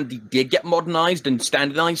super handy did get modernized and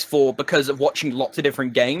standardized for because of watching lots of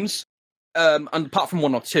different games. And apart from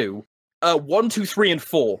one or two, 1, 2, 3, and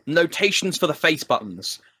 4 notations for the face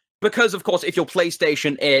buttons. Because, of course, if you're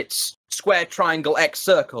PlayStation, it's square, triangle, X,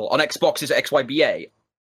 circle. On Xbox, it's XYBA.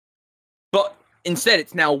 But instead,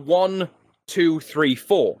 it's now 1, 2, 3,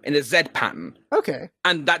 4 in a Z pattern. Okay.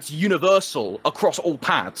 And that's universal across all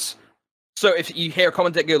paths. So if you hear a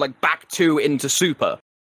commentator go, like, back 2 into super,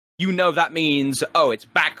 you know that means, oh, it's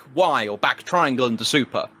back Y or back triangle into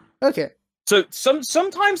super. Okay. So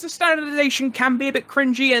sometimes the standardization can be a bit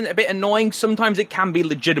cringy and a bit annoying. Sometimes it can be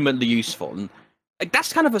legitimately useful. And like,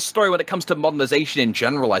 that's kind of a story when it comes to modernization in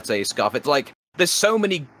general, I'd say, Scuff. It's like, there's so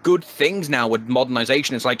many good things now with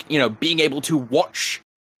modernization. It's like, you know, being able to watch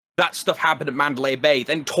that stuff happen at Mandalay Bay,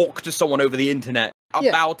 then talk to someone over the internet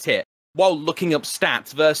about it while looking up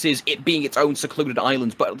stats versus it being its own secluded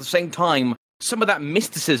islands. But at the same time, some of that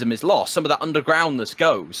mysticism is lost. Some of that undergroundness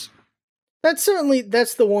goes. That's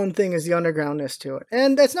the one thing, is the undergroundness to it.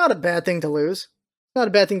 And that's not a bad thing to lose. Not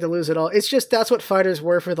a bad thing to lose at all. It's just that's what fighters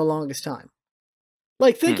were for the longest time.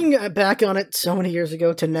 Like, thinking back on it so many years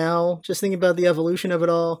ago to now, just thinking about the evolution of it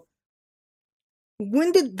all.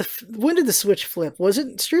 When did the Switch flip? Was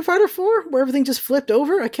it Street Fighter 4 where everything just flipped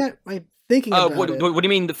over? I'm thinking about what it. What do you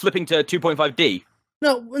mean, the flipping to 2.5D?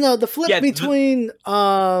 No, the flip between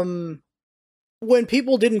when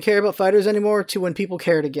people didn't care about fighters anymore to when people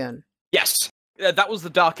cared again. Yes. That was the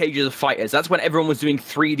dark ages of fighters. That's when everyone was doing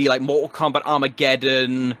 3D, like Mortal Kombat,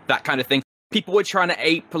 Armageddon, that kind of thing. People were trying to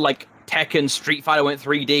ape, like, Tekken, Street Fighter went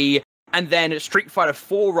 3D, and then Street Fighter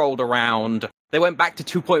 4 rolled around. They went back to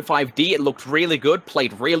 2.5D, it looked really good,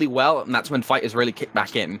 played really well, and that's when fighters really kicked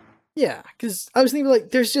back in. Yeah, because I was thinking,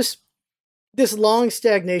 like, there's just this long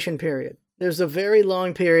stagnation period. There's a very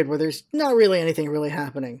long period where there's not really anything really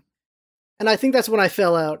happening. And I think that's when I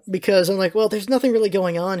fell out, because I'm like, well, there's nothing really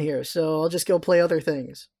going on here, so I'll just go play other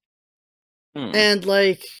things. And,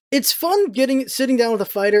 like, it's fun sitting down with a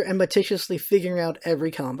fighter and meticulously figuring out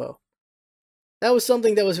every combo. That was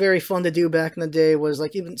something that was very fun to do back in the day, was,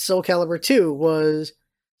 like, even Soul Calibur 2 was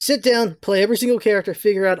sit down, play every single character,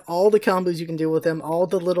 figure out all the combos you can do with them, all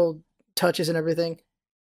the little touches and everything.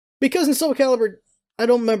 Because in Soul Calibur, I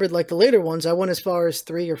don't remember, like, the later ones, I went as far as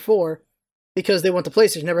 3 or 4, because they went to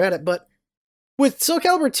PlayStation, never had it, but with Soul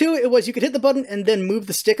Calibur 2, it was you could hit the button and then move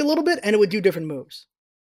the stick a little bit, and it would do different moves.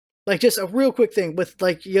 Like, just a real quick thing with,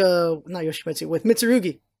 like, not Yoshimitsu, with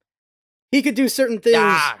Mitsurugi. He could do certain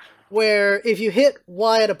things where if you hit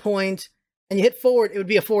Y at a point and you hit forward, it would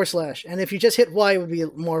be a forward slash, and if you just hit Y, it would be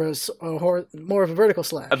more of a vertical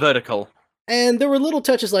slash. A vertical. And there were little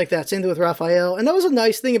touches like that. Same thing with Raphael, and that was a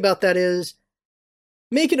nice thing about that is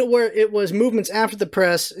making it where it was movements after the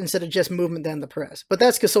press instead of just movement then the press. But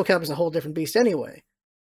that's because Soul Calibur is a whole different beast anyway.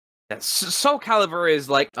 Yeah, Soul Calibur is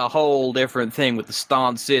like a whole different thing with the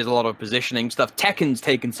stances, a lot of positioning stuff. Tekken's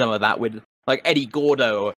taken some of that with like Eddie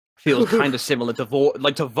Gordo feels kind of similar to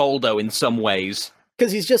Voldo in some ways.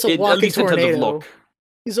 Because he's just a walking tornado.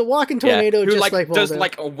 He's a walking tornado, who, just like does Voldo.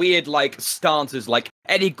 like a weird stances. Like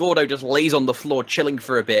Eddie Gordo just lays on the floor chilling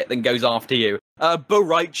for a bit, then goes after you. Bo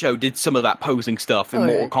Raicho did some of that posing stuff in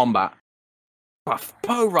Mortal Kombat. Oh,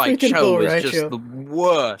 Bo Raicho is just the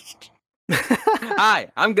worst. Hi,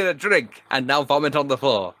 I'm gonna drink and now vomit on the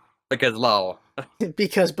floor because lol.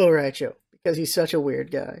 Because Bo Raicho. Because he's such a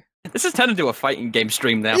weird guy. This has turned into a fighting game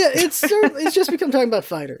stream now. Yeah, it's just become talking about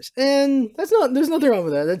fighters, and there's nothing wrong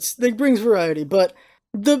with that. It brings variety, but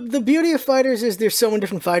the beauty of fighters is there's so many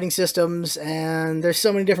different fighting systems, and there's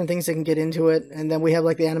so many different things that can get into it. And then we have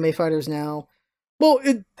like the anime fighters now. Well,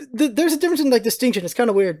 there's a difference in like distinction. It's kind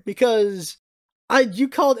of weird because you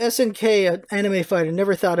called SNK an anime fighter.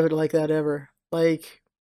 Never thought of it like that ever. Like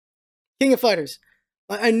King of Fighters.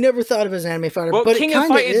 I never thought of it as an anime fighter, well, but King it of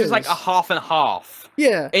kind of Fighters is like a half and half.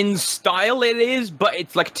 Yeah. In style, it is, but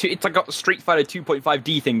it's like got the Street Fighter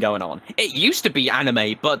 2.5D thing going on. It used to be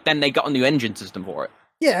anime, but then they got a new engine system for it.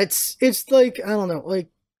 Yeah, it's like I don't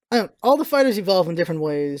know, all the fighters evolve in different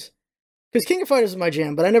ways. Because King of Fighters is my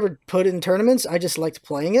jam, but I never put it in tournaments. I just liked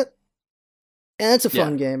playing it, and it's a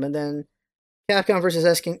fun game. And then Capcom versus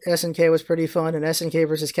SNK was pretty fun, and SNK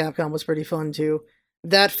versus Capcom was pretty fun too.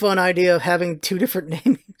 That fun idea of having two different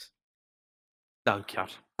namings. Oh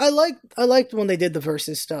god. I liked when they did the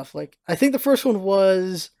versus stuff. Like I think the first one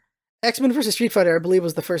was X-Men versus Street Fighter, I believe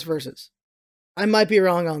was the first versus. I might be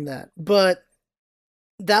wrong on that, but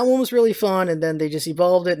that one was really fun, and then they just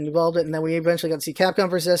evolved it, and then we eventually got to see Capcom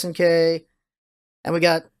versus SNK, and we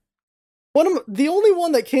got the only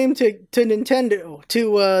one that came to Nintendo,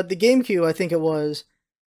 to the GameCube, I think it was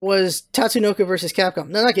Tatsunoko versus Capcom.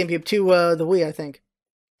 No, not GameCube, to the Wii, I think.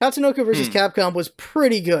 Tatsunoko versus Capcom was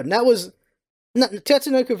pretty good, and that was not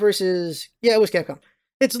Tatsunoko versus... Yeah, it was Capcom.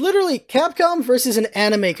 It's literally Capcom versus an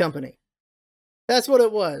anime company. That's what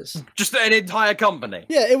it was. Just an entire company.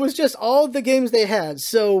 Yeah, it was just all the games they had.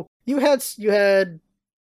 So you had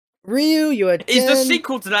Ryu, you had Ken. Is the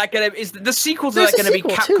sequel to that gonna be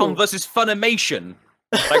Capcom versus Funimation?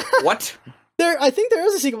 Like what? I think there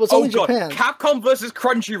is a sequel. It's only Japan. Capcom versus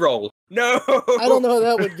Crunchyroll. No, I don't know how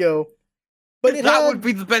that would go. But that would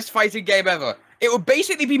be the best fighting game ever. It would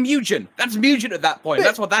basically be Mugen. That's Mugen at that point.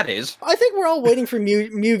 That's what that is. I think we're all waiting for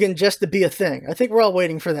Mugen just to be a thing. I think we're all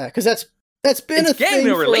waiting for that because that's been a thing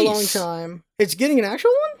for a long time. It's getting an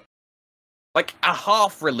actual one? Like a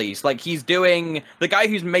half release. Like he's doing the guy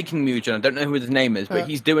who's making Mugen, I don't know who his name is, but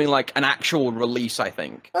he's doing like an actual release, I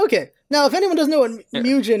think. Okay. Now if anyone doesn't know what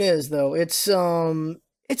Mugen is though,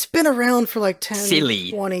 it's been around for like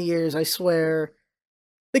 10, 20 years, I swear.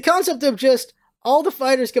 The concept of just all the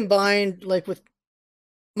fighters combined, like with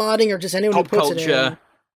modding or just anyone who puts it in.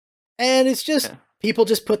 And it's just people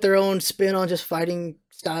just put their own spin on just fighting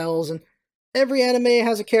styles, and every anime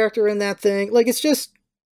has a character in that thing. Like, it's just,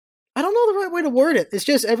 I don't know the right way to word it. It's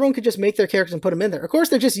just everyone could just make their characters and put them in there. Of course,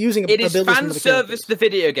 they're just using abilities from the characters. It is fan service, the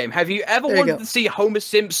video game. Have you ever wanted to see Homer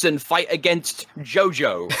Simpson fight against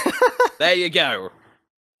JoJo? There you go.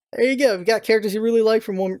 There you go. If you got characters you really like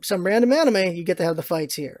from some random anime, you get to have the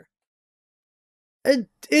fights here.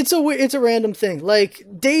 It's a random thing. Like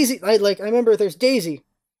Daisy, I remember there's Daisy,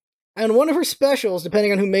 and one of her specials,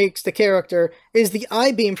 depending on who makes the character, is the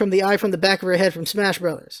eye beam from the eye from the back of her head from Smash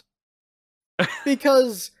Brothers.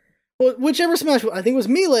 Because whichever Smash, I think it was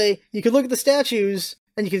Melee, you could look at the statues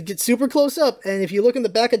and you could get super close up, and if you look in the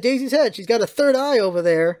back of Daisy's head, she's got a third eye over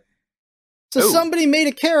there. So somebody made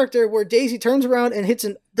a character where Daisy turns around and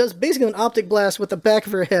does basically an optic blast with the back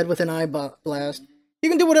of her head with an eye blast. You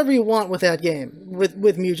can do whatever you want with that game, with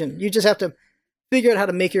Mugen. You just have to figure out how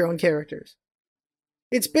to make your own characters.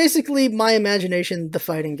 It's basically My Imagination, the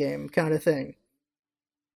fighting game kind of thing.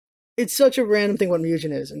 It's such a random thing what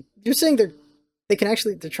Mugen is. And you're saying they're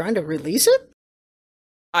trying to release it?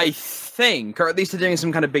 I think, or at least they're doing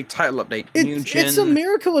some kind of big title update. It's a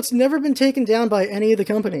miracle it's never been taken down by any of the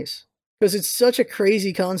companies. Because it's such a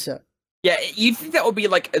crazy concept. Yeah, you think that would be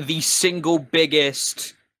like the single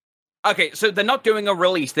biggest... Okay, so they're not doing a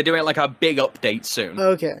release, they're doing like a big update soon.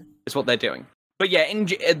 Okay. Is what they're doing. But yeah,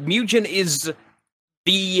 Mugen is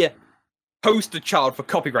the poster child for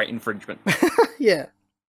copyright infringement. Yeah.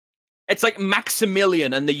 It's like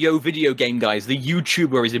Maximilian and the Yo video game guys. The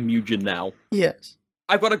YouTuber is in Mugen now. Yes.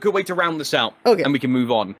 I've got a good way to round this out. Okay. And we can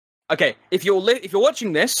move on. Okay, if you're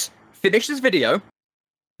watching this, finish this video,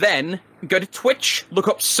 then go to Twitch, look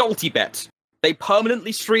up SaltyBet. They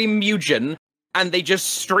permanently stream Mugen, and they just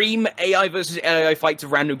stream AI versus AI fights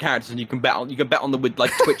of random characters, and you can bet on them with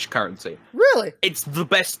like Twitch currency. Really? It's the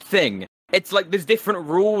best thing. It's like there's different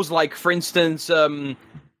rules. Like for instance, John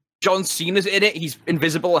Cena's in it. He's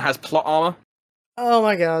invisible and has plot armor. Oh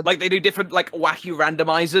my god. Like they do different like wacky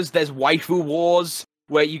randomizers. There's waifu wars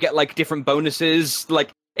where you get like different bonuses.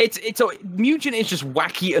 Like Mugen is just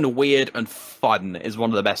wacky and weird and fun is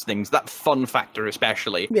one of the best things. That fun factor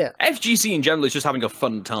especially. Yeah. FGC in general is just having a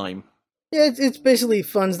fun time. Yeah, it's basically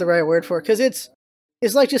fun's the right word for it, because it's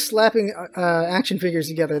like just slapping action figures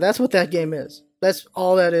together. That's what that game is. That's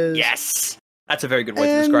all that is. Yes, that's a very good way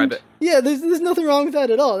to describe it. Yeah, there's nothing wrong with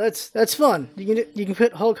that at all. That's fun. You can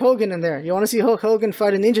put Hulk Hogan in there. You want to see Hulk Hogan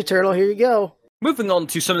fight a Ninja Turtle? Here you go. Moving on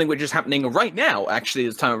to something which is happening right now, actually,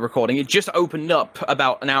 at the time of recording. It just opened up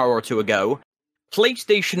about an hour or two ago.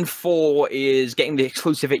 PlayStation 4 is getting the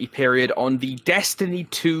exclusivity period on the Destiny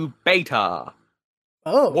 2 beta.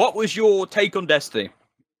 Oh. What was your take on Destiny?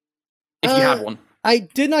 If you had one. I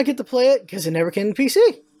did not get to play it because it never came to PC.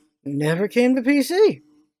 Never came to PC.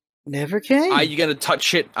 Never came. Are you going to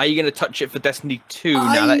touch it? Are you going to touch it for Destiny 2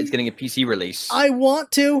 now that it's getting a PC release? I want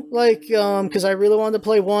to, because I really wanted to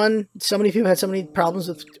play 1. So many people had so many problems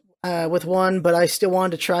with 1, but I still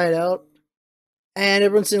wanted to try it out. And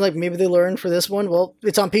everyone's saying, like, maybe they learned for this one. Well,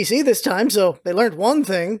 it's on PC this time, so they learned one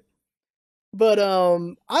thing. But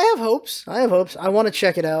I have hopes. I want to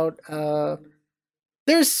check it out.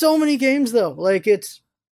 There's so many games though. Like I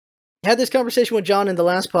had this conversation with John in the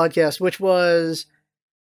last podcast, which was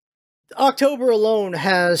October alone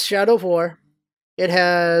has Shadow of War, it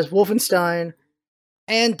has Wolfenstein,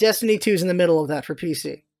 and Destiny 2's in the middle of that for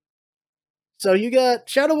PC. So you got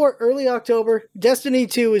Shadow of War early October, Destiny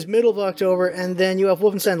 2 is middle of October, and then you have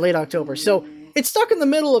Wolfenstein late October. So it's stuck in the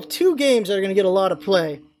middle of 2 games that are going to get a lot of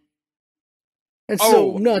play. And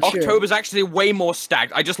so, not sure. October's actually way more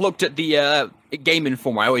stacked. I just looked at the Game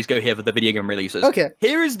Informer. I always go here for the video game releases. Okay.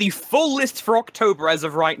 Here is the full list for October as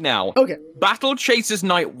of right now. Okay. Battle Chasers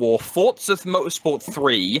Night War, Forza Motorsport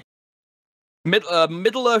 3,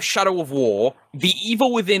 Middle-earth Shadow of War, The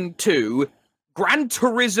Evil Within 2, Gran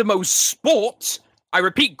Turismo Sport. I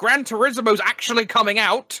repeat, Gran Turismo's actually coming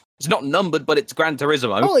out. It's not numbered, but it's Gran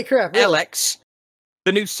Turismo. Holy crap. Really? LX,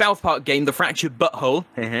 the new South Park game, The Fractured Butthole.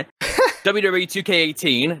 WWE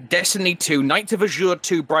 2K18, Destiny 2, Knights of Azure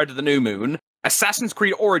 2, Bride of the New Moon, Assassin's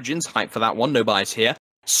Creed Origins, hype for that one, no bias here,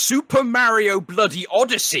 Super Mario Bloody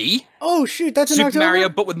Odyssey. Oh shoot, that's in Super October? Mario,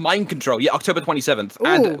 but with mind control, yeah, October 27th, Ooh.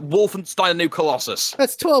 and Wolfenstein: New Colossus.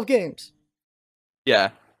 That's 12 games.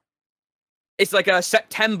 Yeah. It's like a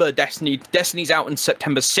September Destiny. Destiny's out on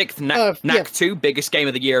September 6th, NAC 2, biggest game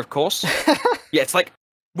of the year, of course. Yeah, it's like,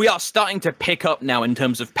 we are starting to pick up now in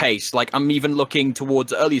terms of pace. Like, I'm even looking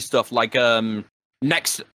towards early stuff, like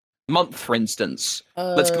next month, for instance.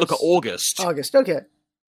 Let's look at August. August, okay.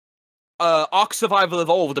 Ark Survival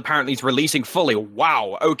Evolved apparently is releasing fully.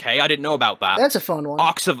 Wow, okay, I didn't know about that. That's a fun one.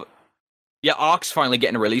 Ark's finally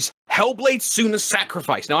getting a release. Hellblade: Senua's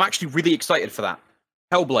Sacrifice. Now, I'm actually really excited for that.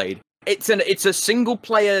 Hellblade. It's a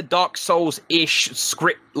single-player Dark Souls-ish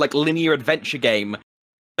script, like linear adventure game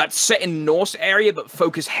that's set in Norse area, but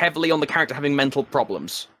focused heavily on the character having mental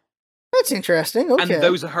problems. That's interesting. Okay. And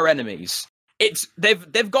those are her enemies.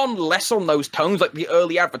 They've gone less on those tones. Like the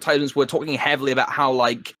early advertisements were talking heavily about how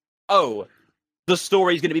like, oh, the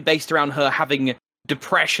story is going to be based around her having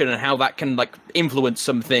depression and how that can like influence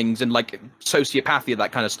some things and like sociopathy,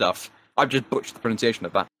 that kind of stuff. I've just butchered the pronunciation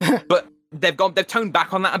of that. But they've toned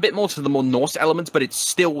back on that a bit more to the more Norse elements, but it's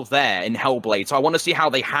still there in Hellblade. So I want to see how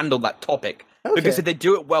they handle that topic. Okay. Because if they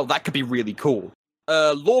do it well, that could be really cool.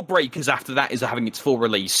 Lawbreakers after that is having its full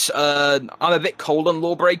release. I'm a bit cold on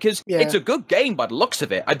Lawbreakers. Yeah. It's a good game by the looks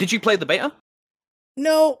of it. Did you play the beta?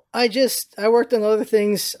 No, I worked on other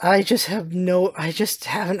things. I just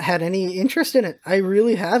haven't had any interest in it. I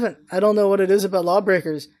really haven't. I don't know what it is about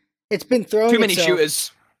Lawbreakers. It's been thrown. Too many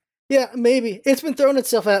shooters. Yeah, maybe. It's been throwing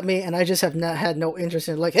itself at me, and I just have not had no interest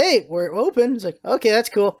in it. Like, hey, we're open. It's like, okay, that's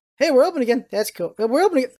cool. Hey, we're open again. That's cool. We're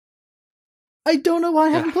open again. I don't know why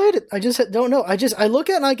I haven't played it. I just don't know. I look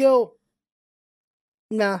at it and I go,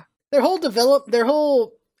 nah. Their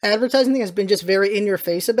whole advertising thing has been just very in your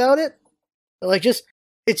face about it. Like, it's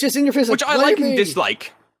just in your face. Which I like and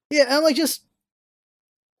dislike. Yeah, I'm like,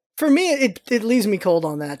 for me, it leaves me cold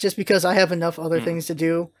on that, just because I have enough other things to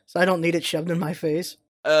do, so I don't need it shoved in my face.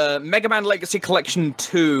 Mega Man Legacy Collection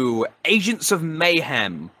 2, Agents of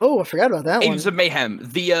Mayhem. Oh, I forgot about that Agents one. of Mayhem,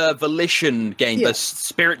 the Volition game, Yeah. the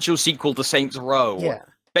spiritual sequel to Saints Row. Yeah.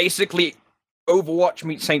 Basically, Overwatch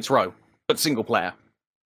meets Saints Row, but single player.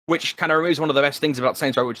 Which kind of removes one of the best things about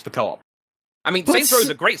Saints Row, which is the co-op. I mean, But Saints Row is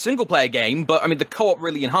a great single player game, but I mean, the co-op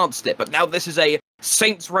really enhanced it. But now this is a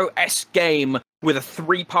Saints Row-esque game with a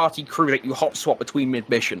 3-party crew that you hop swap between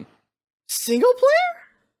mid-mission. Single player?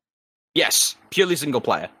 Yes, purely single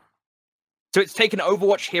player. So it's taken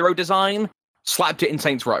Overwatch hero design, slapped it in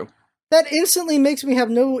Saints Row. That instantly makes me have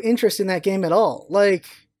no interest in that game at all. Like,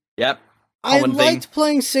 Yep. I Common liked thing.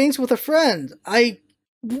 playing Saints with a friend.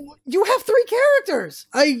 You have 3 characters.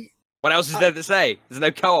 What else is there to say? There's no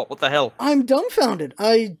co-op. What the hell? I'm dumbfounded.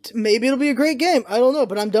 Maybe it'll be a great game. I don't know,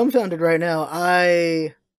 but I'm dumbfounded right now.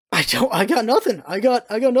 I got nothing. I got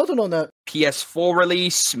nothing on that. PS4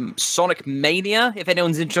 release, Sonic Mania, if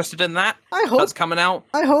anyone's interested in that. I hope. That's coming out.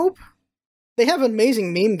 I hope. They have an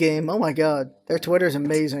amazing meme game. Oh my god. Their Twitter's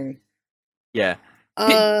amazing. Yeah.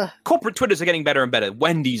 Corporate Twitters are getting better and better.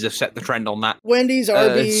 Wendy's have set the trend on that. Wendy's,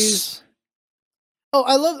 Arby's. Oh,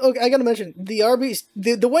 I gotta mention the Arby's,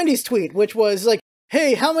 the Wendy's tweet, which was like,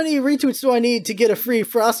 "Hey, how many retweets do I need to get a free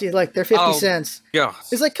Frosty? Like, they're 50 cents." God.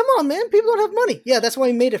 It's like, come on, man, people don't have money. Yeah, that's why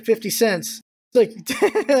we made it 50 cents. It's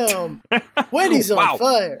like, damn, Wendy's on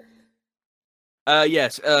fire.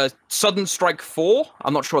 Yes. Sudden Strike 4.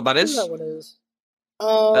 I'm not sure what that is. What that one is.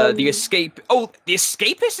 The Escape. Oh, The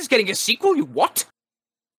Escapist is getting a sequel. You what?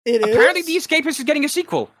 Apparently, The Escapist is getting a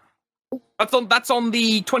sequel. That's on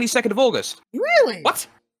the 22nd of August. Really? What?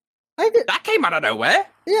 That came out of nowhere.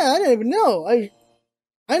 Yeah, I didn't even know. I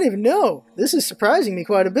didn't even know. This is surprising me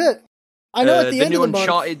quite a bit. I know at the end of the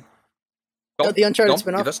Uncharted... month, the Uncharted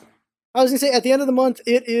spin-off. I was gonna say at the end of the month,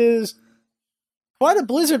 it is quite a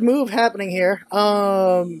Blizzard move happening here.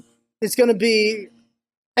 It's gonna be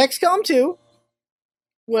XCOM 2,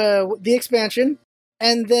 well, the expansion,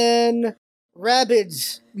 and then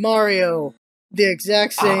Rabbids Mario. The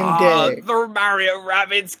exact same day. The Mario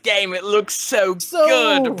Rabbids game, it looks so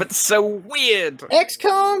good, but so weird.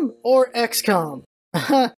 XCOM or XCOM?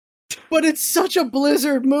 But it's such a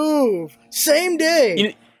Blizzard move. Same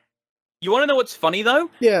day. You want to know what's funny, though?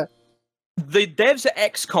 Yeah. The devs at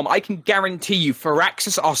XCOM, I can guarantee you,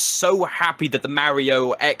 Firaxis are so happy that the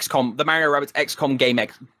Mario Rabbids XCOM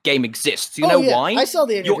game exists. You know why? I saw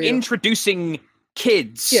the interview. You're introducing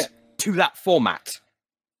kids to that format,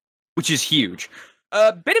 which is huge.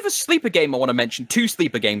 A bit of a sleeper game I want to mention. 2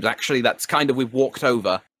 sleeper games, actually, that's kind of we've walked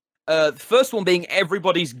over. The first one being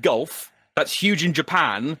Everybody's Golf. That's huge in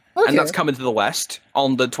Japan, and that's coming to the West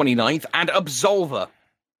on the 29th. And Absolver.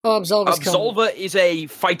 Oh, Absolver is a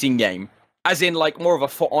fighting game. As in, like, more of a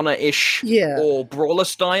For Honor-ish or Brawler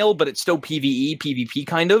style, but it's still PvE, PvP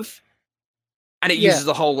kind of. And it uses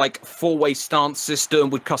the whole, like, 4-way stance system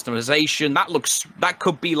with customization. That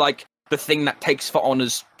could be, like, the thing that takes For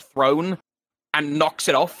Honor's throne and knocks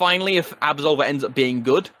it off finally if Absolver ends up being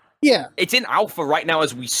good. Yeah. It's in alpha right now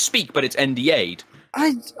as we speak, but it's NDA'd.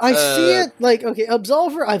 I see it, like, okay,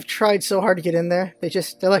 Absolver, I've tried so hard to get in there.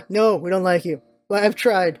 They're like, no, we don't like you. Like, I've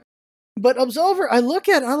tried. But Absolver, I look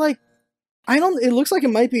at it, it looks like it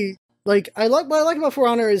might be, like, what I like about For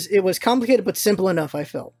Honor is it was complicated but simple enough, I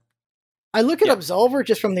felt. I look at Absolver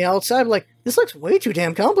just from the outside, like, this looks way too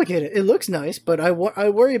damn complicated. It looks nice, but I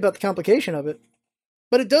worry about the complication of it.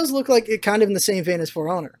 But it does look like it kind of in the same vein as For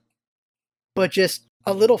Honor. But just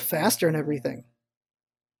a little faster and everything.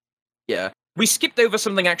 Yeah. We skipped over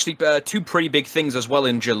something, actually, 2 pretty big things as well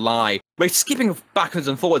in July. We're skipping backwards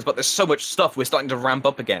and forwards, but there's so much stuff, we're starting to ramp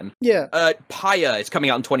up again. Yeah. Pyre is coming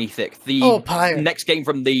out on 26th. The next game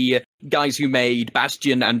from the guys who made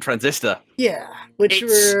Bastion and Transistor. Yeah.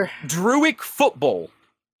 It's Druid Football.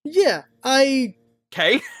 Yeah.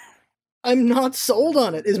 Okay. I'm not sold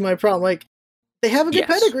on it, is my problem. Like, they have a good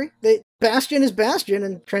pedigree. Bastion is Bastion,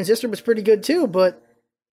 and Transistor was pretty good too, but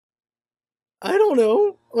I don't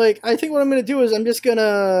know. Like, I think what I'm going to do is I'm just going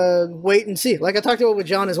to wait and see. Like I talked about with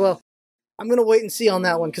John as well. I'm going to wait and see on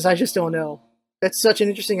that one, because I just don't know. That's such an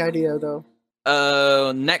interesting idea, though.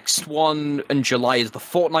 Next one in July is the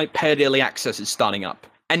Fortnite Paid Early Access is starting up.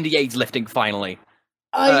 NDA's lifting finally.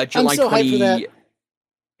 I'm so hyped for that.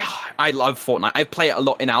 I love Fortnite. I play it a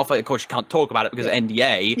lot in alpha. Of course, you can't talk about it because of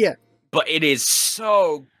NDA. Yeah. But it is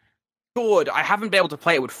so good. I haven't been able to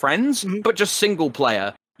play it with friends, but just single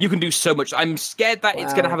player. You can do so much. I'm scared that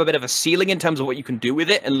it's going to have a bit of a ceiling in terms of what you can do with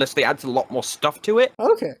it, unless they add a lot more stuff to it.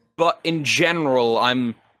 Okay. But in general,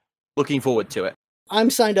 I'm looking forward to it. I'm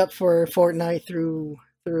signed up for Fortnite through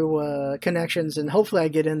connections, and hopefully I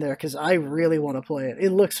get in there, because I really want to play it. It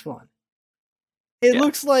looks fun. It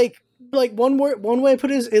looks like like one way I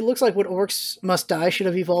put it is it looks like what Orcs Must Die should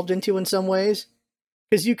have evolved into in some ways,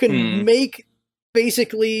 because you can make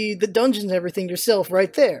basically the dungeons and everything yourself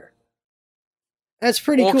right there. That's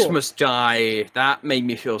pretty cool. Orcs Must Die. That made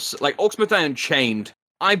me feel like Orcs Must Die Unchained.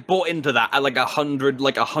 I bought into that at like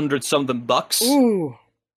 $100 something bucks. Ooh.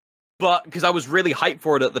 But because I was really hyped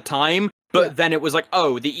for it at the time. But then it was like,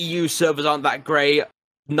 oh, the EU servers aren't that great.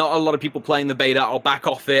 Not a lot of people playing the beta. I'll back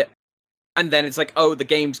off it. And then it's like, oh, the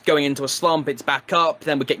game's going into a slump. It's back up.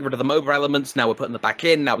 Then we're getting rid of the mobile elements. Now we're putting them back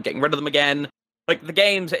in. Now we're getting rid of them again. Like, the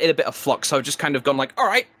game's in a bit of flux. So I've just kind of gone like, all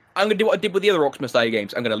right, I'm going to do what I did with the other Orcs Must Die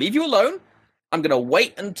games. I'm going to leave you alone. I'm going to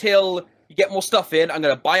wait until you get more stuff in. I'm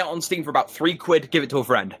going to buy it on Steam for about £3, give it to a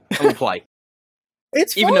friend, and we'll play.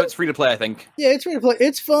 It's fun. Even though it's free to play, I think. Yeah, it's free to play.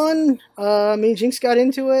 It's fun. Me and Jinx got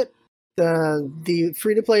into it. The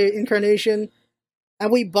free to play incarnation. And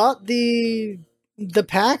we bought the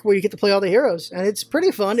pack where you get to play all the heroes. And it's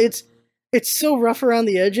pretty fun. It's so rough around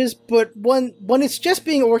the edges, but when it's just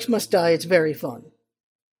being Orcs Must Die, it's very fun.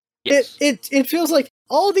 Yes. It feels like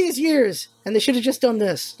all these years, and they should have just done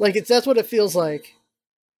this. Like, that's what it feels like.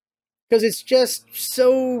 Because it's just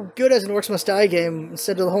so good as an Orcs Must Die game,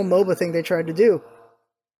 instead of the whole MOBA thing they tried to do.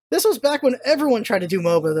 This was back when everyone tried to do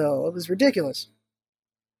MOBA, though. It was ridiculous.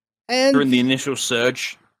 And during the initial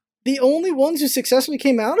surge. The only ones who successfully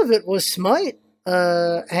came out of it was Smite,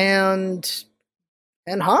 and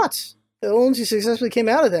HOTS. The ones who successfully came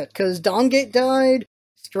out of that, because Dawngate died.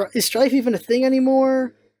 Is Strife even a thing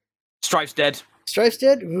anymore? Strife's dead. Strife's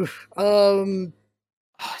dead? Oof. So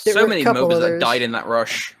many MOBAs that died in that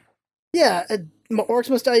rush. Yeah, Orcs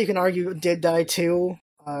Must Die, you can argue, did die too.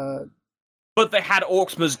 But they had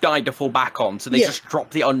Orcs Must Die to fall back on, so they just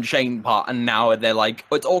dropped the Unchained part, and now they're like,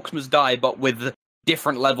 oh, it's Orcs Must Die, but with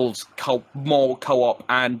different levels, more co-op,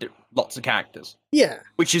 and lots of characters. Yeah.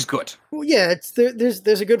 Which is good. Well, yeah,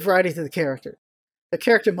 there's a good variety to the character. The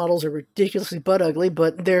character models are ridiculously butt ugly,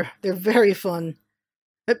 but they're very fun.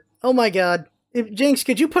 Oh my god. Jinx,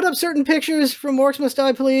 could you put up certain pictures from Orcs Must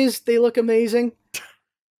Die, please? They look amazing.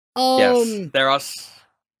 Yes,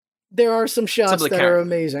 there are some shots that are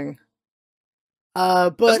amazing.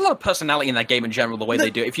 But there's a lot of personality in that game in general, the way they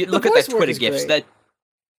do it. If you look at their Twitter GIFs, they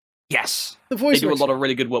do a lot of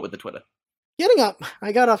really good work with the Twitter. Getting up,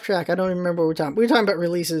 I got off track. I don't even remember what we're talking. We were talking about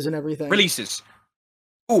releases and everything. Releases.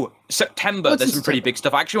 Ooh, September, there's some pretty big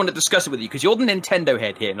stuff. I actually want to discuss it with you, because you're the Nintendo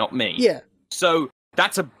head here, not me. Yeah. So,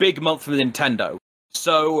 that's a big month for Nintendo.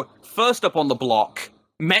 So, first up on the block,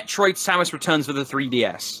 Metroid Samus Returns for the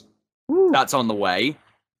 3DS. Ooh. That's on the way.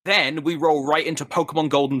 Then, we roll right into Pokemon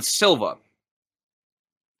Gold and Silver.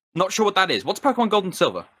 Not sure what that is. What's Pokemon Gold and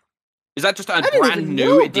Silver? Is that just a brand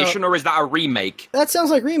new edition, or is that a remake? That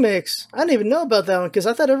sounds like remakes. I didn't even know about that one, because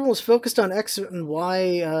I thought everyone was focused on X and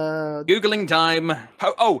Y. Googling time.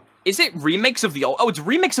 Is it remakes of the old... Oh, it's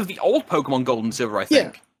remakes of the old Pokemon Gold and Silver, I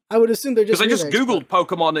think. Yeah, I would assume they're just because I just Googled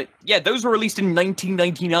Pokemon... Yeah, those were released in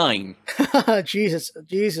 1999. Jesus,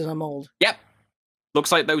 I'm old. Yep.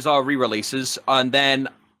 Looks like those are re-releases. And then,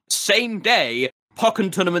 same day,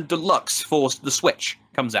 Pokken Tournament Deluxe for the Switch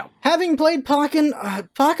comes out. Having played Pokken,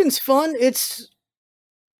 Pokken's fun. It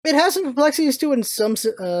has some complexities to it and some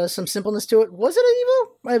simpleness to it. Was it an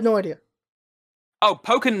Evo? I have no idea. Oh,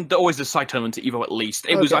 Pokken always a side tournament to Evo at least.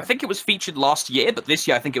 It was. I think it was featured last year, but this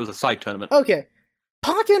year I think it was a side tournament. Okay,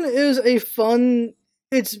 Pokken is a fun.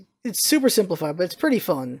 It's super simplified, but it's pretty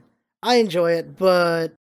fun. I enjoy it,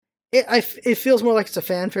 but it feels more like it's a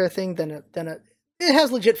fanfare thing than it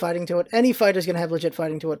has legit fighting to it. Any fighter's gonna have legit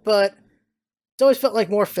fighting to it, but it's always felt like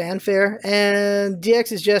more fanfare. And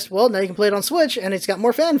DX is just, well, now you can play it on Switch, and it's got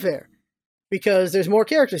more fanfare because there's more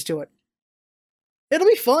characters to it. It'll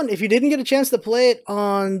be fun. If you didn't get a chance to play it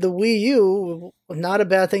on the Wii U, not a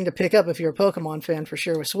bad thing to pick up if you're a Pokemon fan for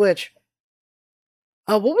sure with Switch.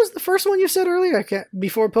 What was the first one you said earlier?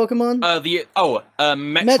 Before Pokemon? Metroid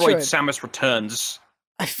Samus Returns.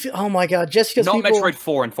 Oh my god, just because not Metroid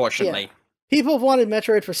 4, unfortunately. Yeah. People have wanted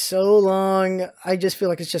Metroid for so long, I just feel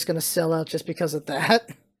like it's just going to sell out just because of that.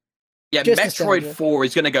 Yeah, just Metroid 4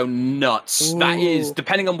 is going to go nuts. Ooh. That is,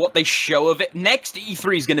 depending on what they show of it. Next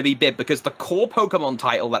E3 is going to be big, because the core Pokemon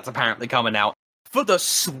title that's apparently coming out for the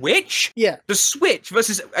Switch? Yeah. The Switch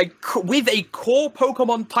versus with a core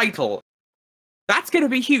Pokemon title. That's going to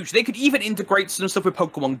be huge. They could even integrate some stuff with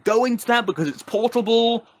Pokemon Go into that, because it's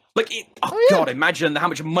portable. God, imagine how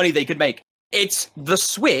much money they could make. It's the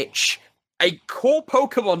Switch, a core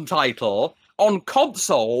Pokemon title on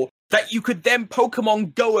console that you could then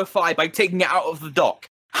Pokemon Goify by taking it out of the dock.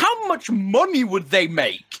 How much money would they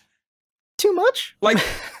make? Too much? I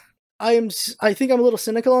think I'm a little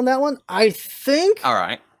cynical on that one. I think all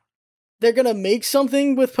right. they're gonna make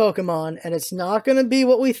something with Pokemon, and it's not gonna be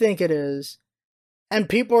what we think it is, and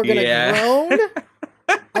people are gonna groan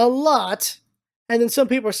a lot, and then some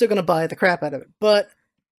people are still gonna buy the crap out of it. But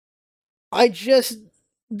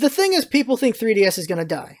the thing is, people think 3DS is gonna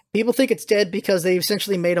die. People think it's dead because they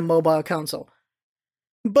essentially made a mobile console.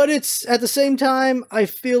 But it's, at the same time, I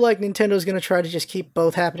feel like Nintendo's gonna try to just keep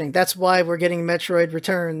both happening. That's why we're getting Metroid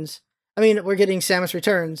Returns. I mean, we're getting Samus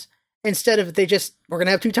Returns. Instead of we're gonna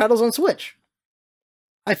have 2 titles on Switch.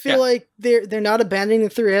 I feel like they're not abandoning the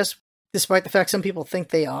 3DS, despite the fact some people think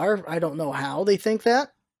they are. I don't know how they think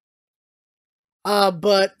that.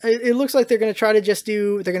 But it looks like they're gonna try to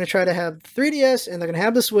have 3DS and they're gonna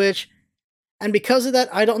have the Switch. And because of that,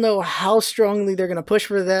 I don't know how strongly they're gonna push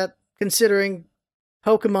for that, considering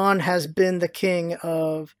Pokemon has been the king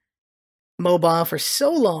of mobile for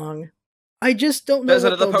so long. I just don't know. There's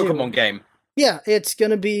another Pokemon game. Yeah, it's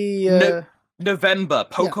gonna be November.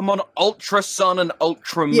 Pokemon Ultra Sun and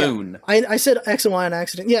Ultra Moon. I said X and Y on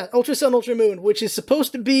accident. Yeah, Ultra Sun, Ultra Moon, which is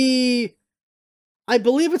supposed to be, I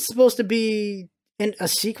believe it's supposed to be a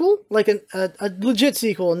sequel, like a legit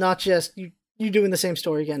sequel, not just you doing the same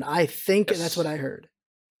story again. I think that's what I heard.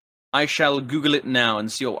 I shall Google it now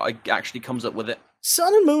and see what actually comes up with it.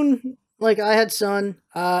 Sun and Moon, like I had Sun,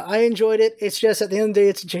 I enjoyed it. It's just at the end of the day,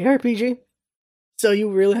 it's a JRPG. So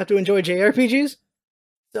you really have to enjoy JRPGs.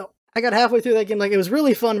 So I got halfway through that game. Like, it was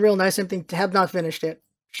really fun, real nice, something. Have not finished it.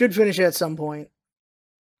 Should finish it at some point.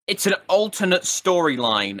 It's an alternate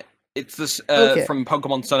storyline. It's this from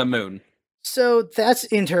Pokemon Sun and Moon. So that's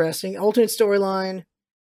interesting. Alternate storyline.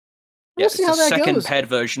 We'll see how that goes. It's a second paired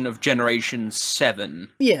version of Generation 7.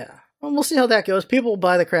 Yeah. Well, we'll see how that goes. People will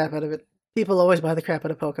buy the crap out of it. People always buy the crap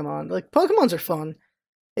out of Pokemon. Like, Pokemons are fun.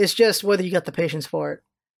 It's just whether you got the patience for it.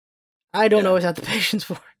 I don't always have the patience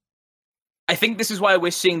for it. I think this is why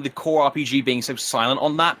we're seeing the core RPG being so silent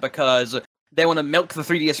on that, because they want to milk the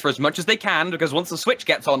 3DS for as much as they can, because once the Switch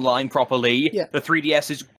gets online properly, the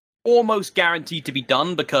 3DS is almost guaranteed to be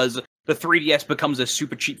done, because the 3DS becomes a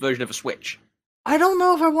super cheap version of a Switch. I don't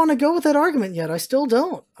know if I want to go with that argument yet. I still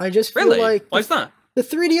don't. I just feel like... Why's that? The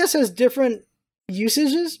 3DS has different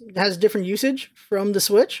usage from the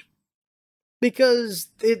Switch. Because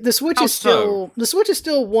the Switch is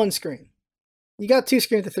still one screen. You got 2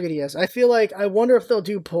 screens with the 3DS. I wonder if they'll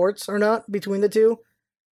do ports or not between the two.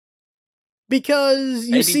 Because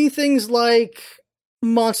you see things like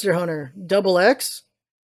Monster Hunter Double X,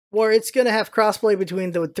 where it's going to have crossplay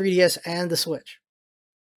between the 3DS and the Switch.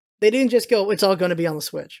 They didn't just go, it's all going to be on the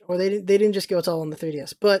Switch. Or they didn't just go, it's all on the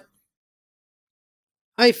 3DS. But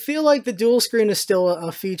I feel like the dual screen is still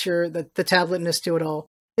a feature, that the tabletness to it all.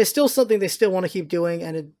 It's still something they still want to keep doing,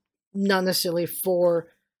 and not necessarily for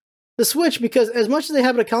the Switch, because as much as they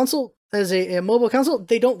have it as a mobile console,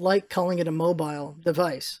 they don't like calling it a mobile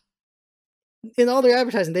device. In all their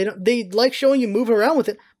advertising, they like showing you move around with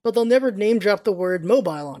it, but they'll never name drop the word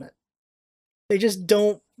mobile on it. They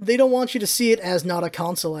don't want you to see it as not a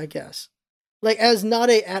console, I guess. Like, as not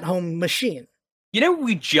a at-home machine. You know,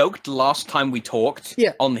 we joked last time we talked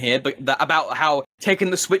on here about how taking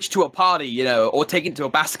the Switch to a party, or taking it to a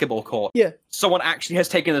basketball court. Yeah. Someone actually has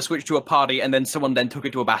taken the Switch to a party, and then someone then took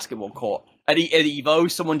it to a basketball court. At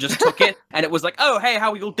EVO, someone just took it, and it was like, oh, hey,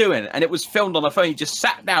 how are you all doing? And it was filmed on a phone. You just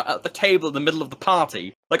sat down at the table in the middle of the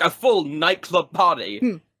party, like a full nightclub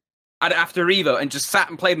party, after EVO, and just sat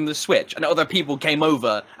and played on the Switch, and other people came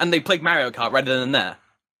over, and they played Mario Kart rather than there.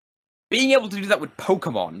 Being able to do that with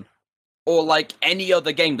Pokemon... or like any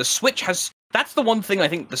other game, the Switch that's the one thing I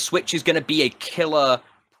think the Switch is going to be a killer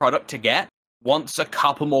product to get once a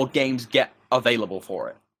couple more games get available for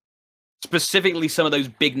it. Specifically some of those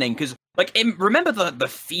big names, because remember the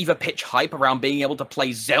fever pitch hype around being able to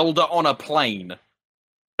play Zelda on a plane?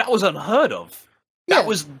 That was unheard of. That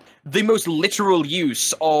was the most literal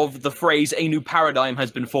use of the phrase, a new paradigm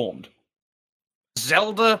has been formed.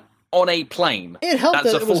 Zelda on a plane. It helped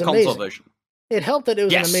That's that a full console version. It helped that it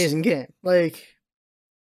was an amazing game. Like,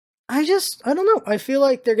 I don't know. I feel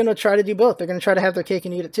like they're going to try to do both. They're going to try to have their cake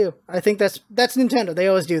and eat it too. I think that's Nintendo. They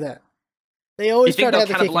always do that. They always try to have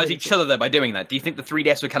their cake and eat it. Do you think they'll cannibalize each other, though, by doing that? Do you think the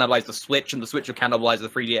 3DS would cannibalize the Switch and the Switch would cannibalize the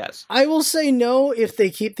 3DS? I will say no if they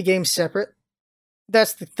keep the games separate.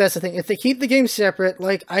 That's the thing. If they keep the games separate,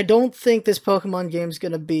 like, I don't think this Pokemon game is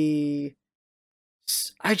going to be...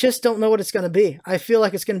 I just don't know what it's going to be. I feel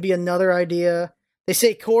like it's going to be another idea. They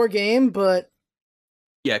say core game, but...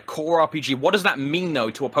 Yeah, core RPG. What does that mean,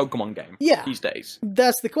 though, to a Pokemon game these days?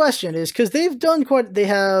 That's the question, is because they've done they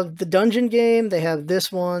have the dungeon game, they have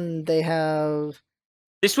this one, they have...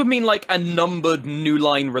 This would mean, like, a numbered new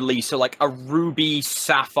line release, so, like, a Ruby,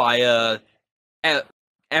 Sapphire,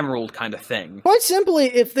 Emerald kind of thing. Quite simply,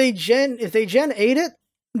 if they Gen 8 it,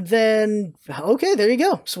 then okay, there you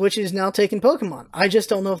go. Switch is now taking Pokemon. I just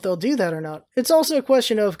don't know if they'll do that or not. It's also a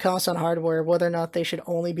question of cost on hardware, whether or not they should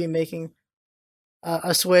only be making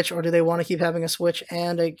a Switch, or do they want to keep having a Switch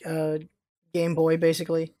and a Game Boy,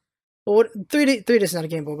 basically. But what 3DS is not a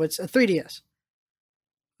Game Boy, but it's a 3DS.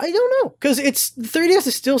 I don't know, because the 3DS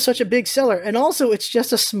is still such a big seller, and also it's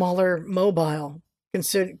just a smaller mobile. A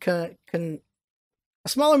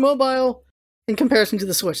smaller mobile in comparison to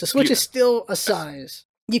the Switch. The Switch is still a size.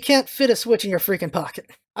 You can't fit a Switch in your freaking pocket.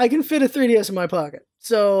 I can fit a 3DS in my pocket.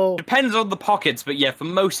 So depends on the pockets, but yeah, for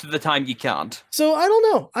most of the time you can't. So I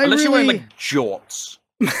don't know. Unless you're wearing like jorts.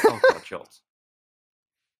 Oh god, jorts.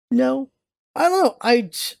 No, I don't know.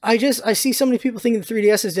 I see so many people thinking the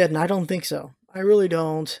 3DS is dead, and I don't think so. I really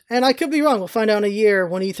don't. And I could be wrong. We'll find out in a year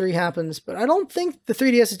when E3 happens. But I don't think the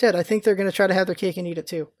 3DS is dead. I think they're going to try to have their cake and eat it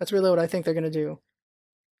too. That's really what I think they're going to do.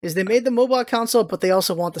 Is they made the mobile console, but they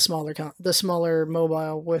also want the smaller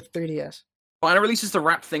mobile with 3DS. Final releases to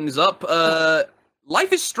wrap things up.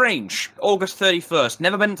 Life is Strange, August 31st.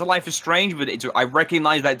 Never been into Life is Strange, but I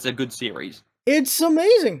recognize that it's a good series. It's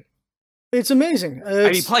amazing. It's amazing.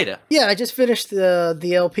 Have you played it? Yeah, I just finished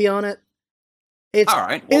the LP on it. All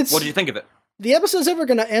right. What did you think of it? The episode's ever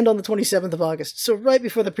going to end on the 27th of August, so right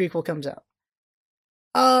before the prequel comes out.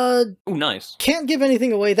 Oh, nice. Can't give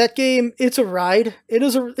anything away. That game, it's a ride.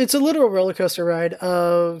 It's a literal roller coaster ride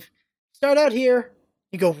of start out here,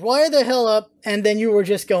 you go right the hell up, and then you were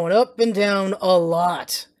just going up and down a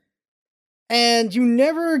lot. And you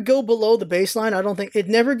never go below the baseline. I don't think it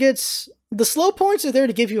never gets. The slow points are there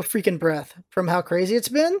to give you a freaking breath from how crazy it's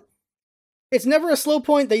been. It's never a slow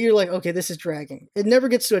point that you're like, okay, this is dragging. It never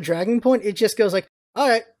gets to a dragging point. It just goes like, all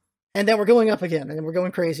right, and then we're going up again, and then we're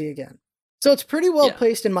going crazy again. So it's pretty well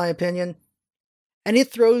paced, in my opinion, and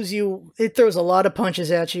it throws a lot of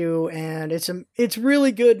punches at you, and it's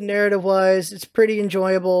really good narrative wise. It's pretty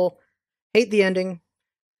enjoyable. Hate the ending.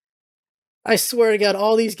 I swear to God,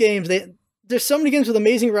 all these games, there's so many games with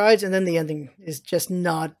amazing rides, and then the ending is just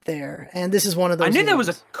not there. And this is one of those. I knew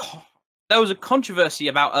games. There was a controversy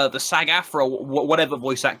about the SAG-AFTRA, whatever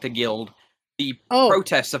voice actor guild. The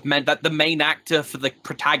protests have meant that the main actor for the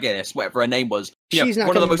protagonist, whatever her name was, she's not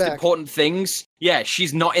one of the most back. important things. Yeah,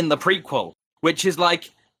 she's not in the prequel, which is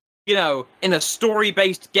like, in a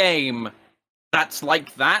story-based game that's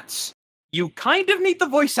like that, you kind of need the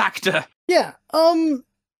voice actor. Yeah.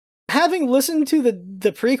 Having listened to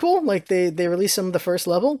the prequel, like they released some of the first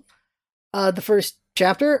level, the first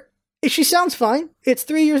chapter, she sounds fine. It's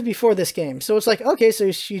 3 years before this game, so it's like, okay,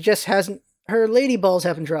 so she just hasn't. Her lady balls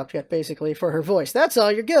haven't dropped yet, basically, for her voice. That's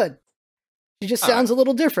all, you're good. She just sounds a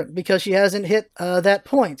little different because she hasn't hit that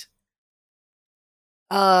point.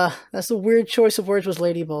 That's the weird choice of words, was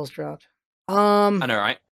lady balls dropped. I know,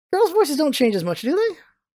 right? Girls' voices don't change as much, do they?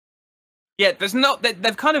 Yeah,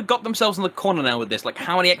 they've kind of got themselves in the corner now with this. Like,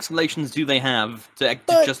 how many explanations do they have to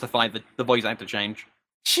justify the voice actor change?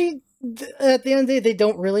 At the end of the day, they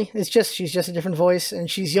don't really. She's just a different voice, and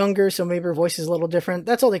she's younger, so maybe her voice is a little different.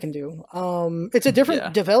 That's all they can do. It's a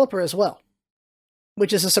different developer as well,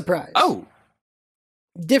 which is a surprise. Oh.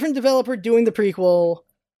 Different developer doing the prequel,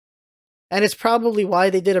 and it's probably why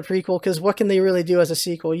they did a prequel, because what can they really do as a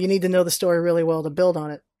sequel? You need to know the story really well to build on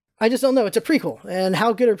it. I just don't know. It's a prequel, and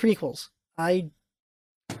how good are prequels?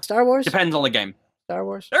 Star Wars? Depends on the game. Star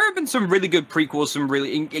Wars? There have been some really good prequels, some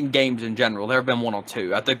really in games in general. There have been one or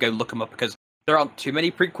two. I have to go look them up because there aren't too many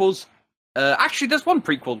prequels. Actually, there's one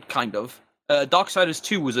prequel, kind of. Darksiders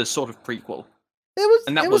 2 was a sort of prequel.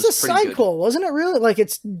 It was a sequel, wasn't it? Really, like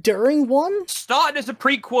it's during one. Started as a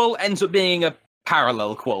prequel, ends up being a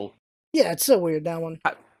parallel quel. Yeah, it's so weird, that one.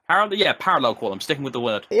 Parallel quel. I'm sticking with the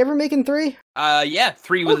word. They ever making 3? 3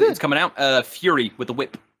 it's coming out. Fury with the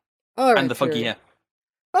whip and the funky hair.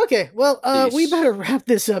 Okay, well, we better wrap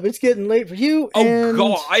this up. It's getting late for you. Oh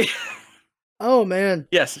god! Oh man.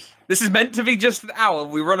 Yes, this is meant to be just an hour.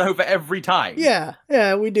 We run over every time. Yeah,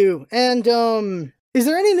 we do. And is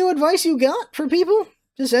there any new advice you got for people?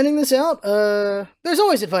 Just ending this out. There's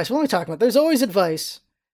always advice. What are we talking about? There's always advice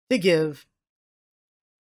to give.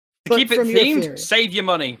 To keep it themed, save your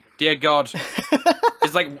money, dear God.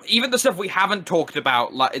 It's like even the stuff we haven't talked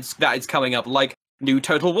about, like it's coming up, like new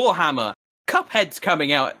Total Warhammer, Cuphead's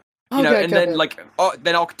coming out, and then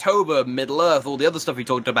then October, Middle Earth, all the other stuff we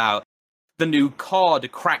talked about, the new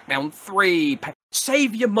COD, Crackdown 3.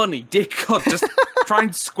 Save your money, dear God. Just try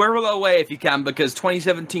and squirrel it away if you can, because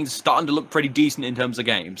 2017 is starting to look pretty decent in terms of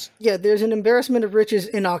games. Yeah, there's an embarrassment of riches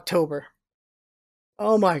in October.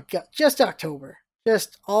 Oh my God, just October.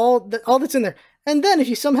 Just all that's in there. And then if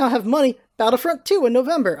you somehow have money, Battlefront 2 in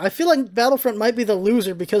November. I feel like Battlefront might be the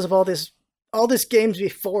loser because of all this games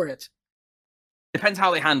before it. Depends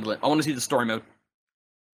how they handle it. I want to see the story mode.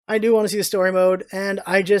 I do want to see the story mode, and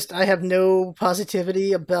I have no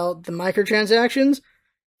positivity about the microtransactions.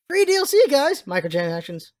 Free DLC, guys!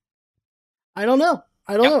 Microtransactions. I don't know.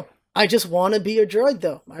 I just want to be a droid,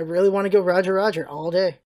 though. I really want to go Roger Roger all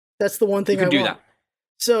day. That's the one thing I want. You can do that.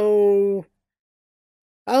 So,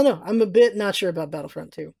 I don't know. I'm a bit not sure about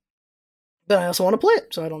Battlefront 2. But I also want to play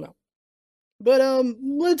it, so I don't know. But,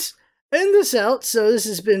 let's end this out. So this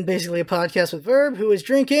has been basically a podcast with Verb, who is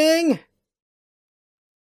drinking...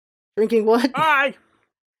 Drinking what? Hi!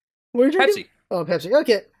 We're drinking? Pepsi. Oh, Pepsi.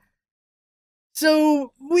 Okay.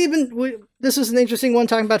 So, this was an interesting one,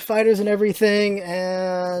 talking about fighters and everything,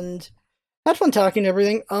 and had fun talking and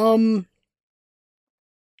everything.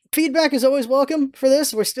 Feedback is always welcome for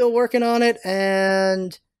this. We're still working on it,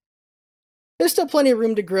 and there's still plenty of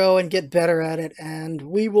room to grow and get better at it, and I'm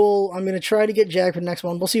going to try to get Jag for the next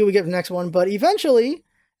one. We'll see what we get for the next one, but eventually,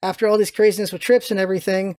 after all this craziness with trips and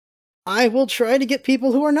everything, I will try to get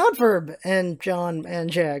people who are not Verb and John and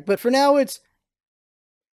Jag. But for now, it's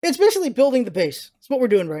basically building the base. It's what we're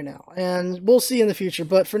doing right now, and we'll see in the future.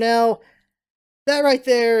 But for now, that right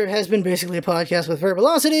there has been basically a podcast with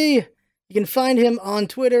Verbalocity. You can find him on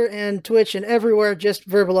Twitter and Twitch and everywhere, just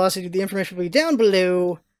Verbalocity. The information will be down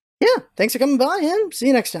below. Yeah, thanks for coming by, and see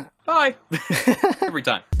you next time. Bye. Every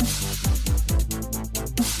time.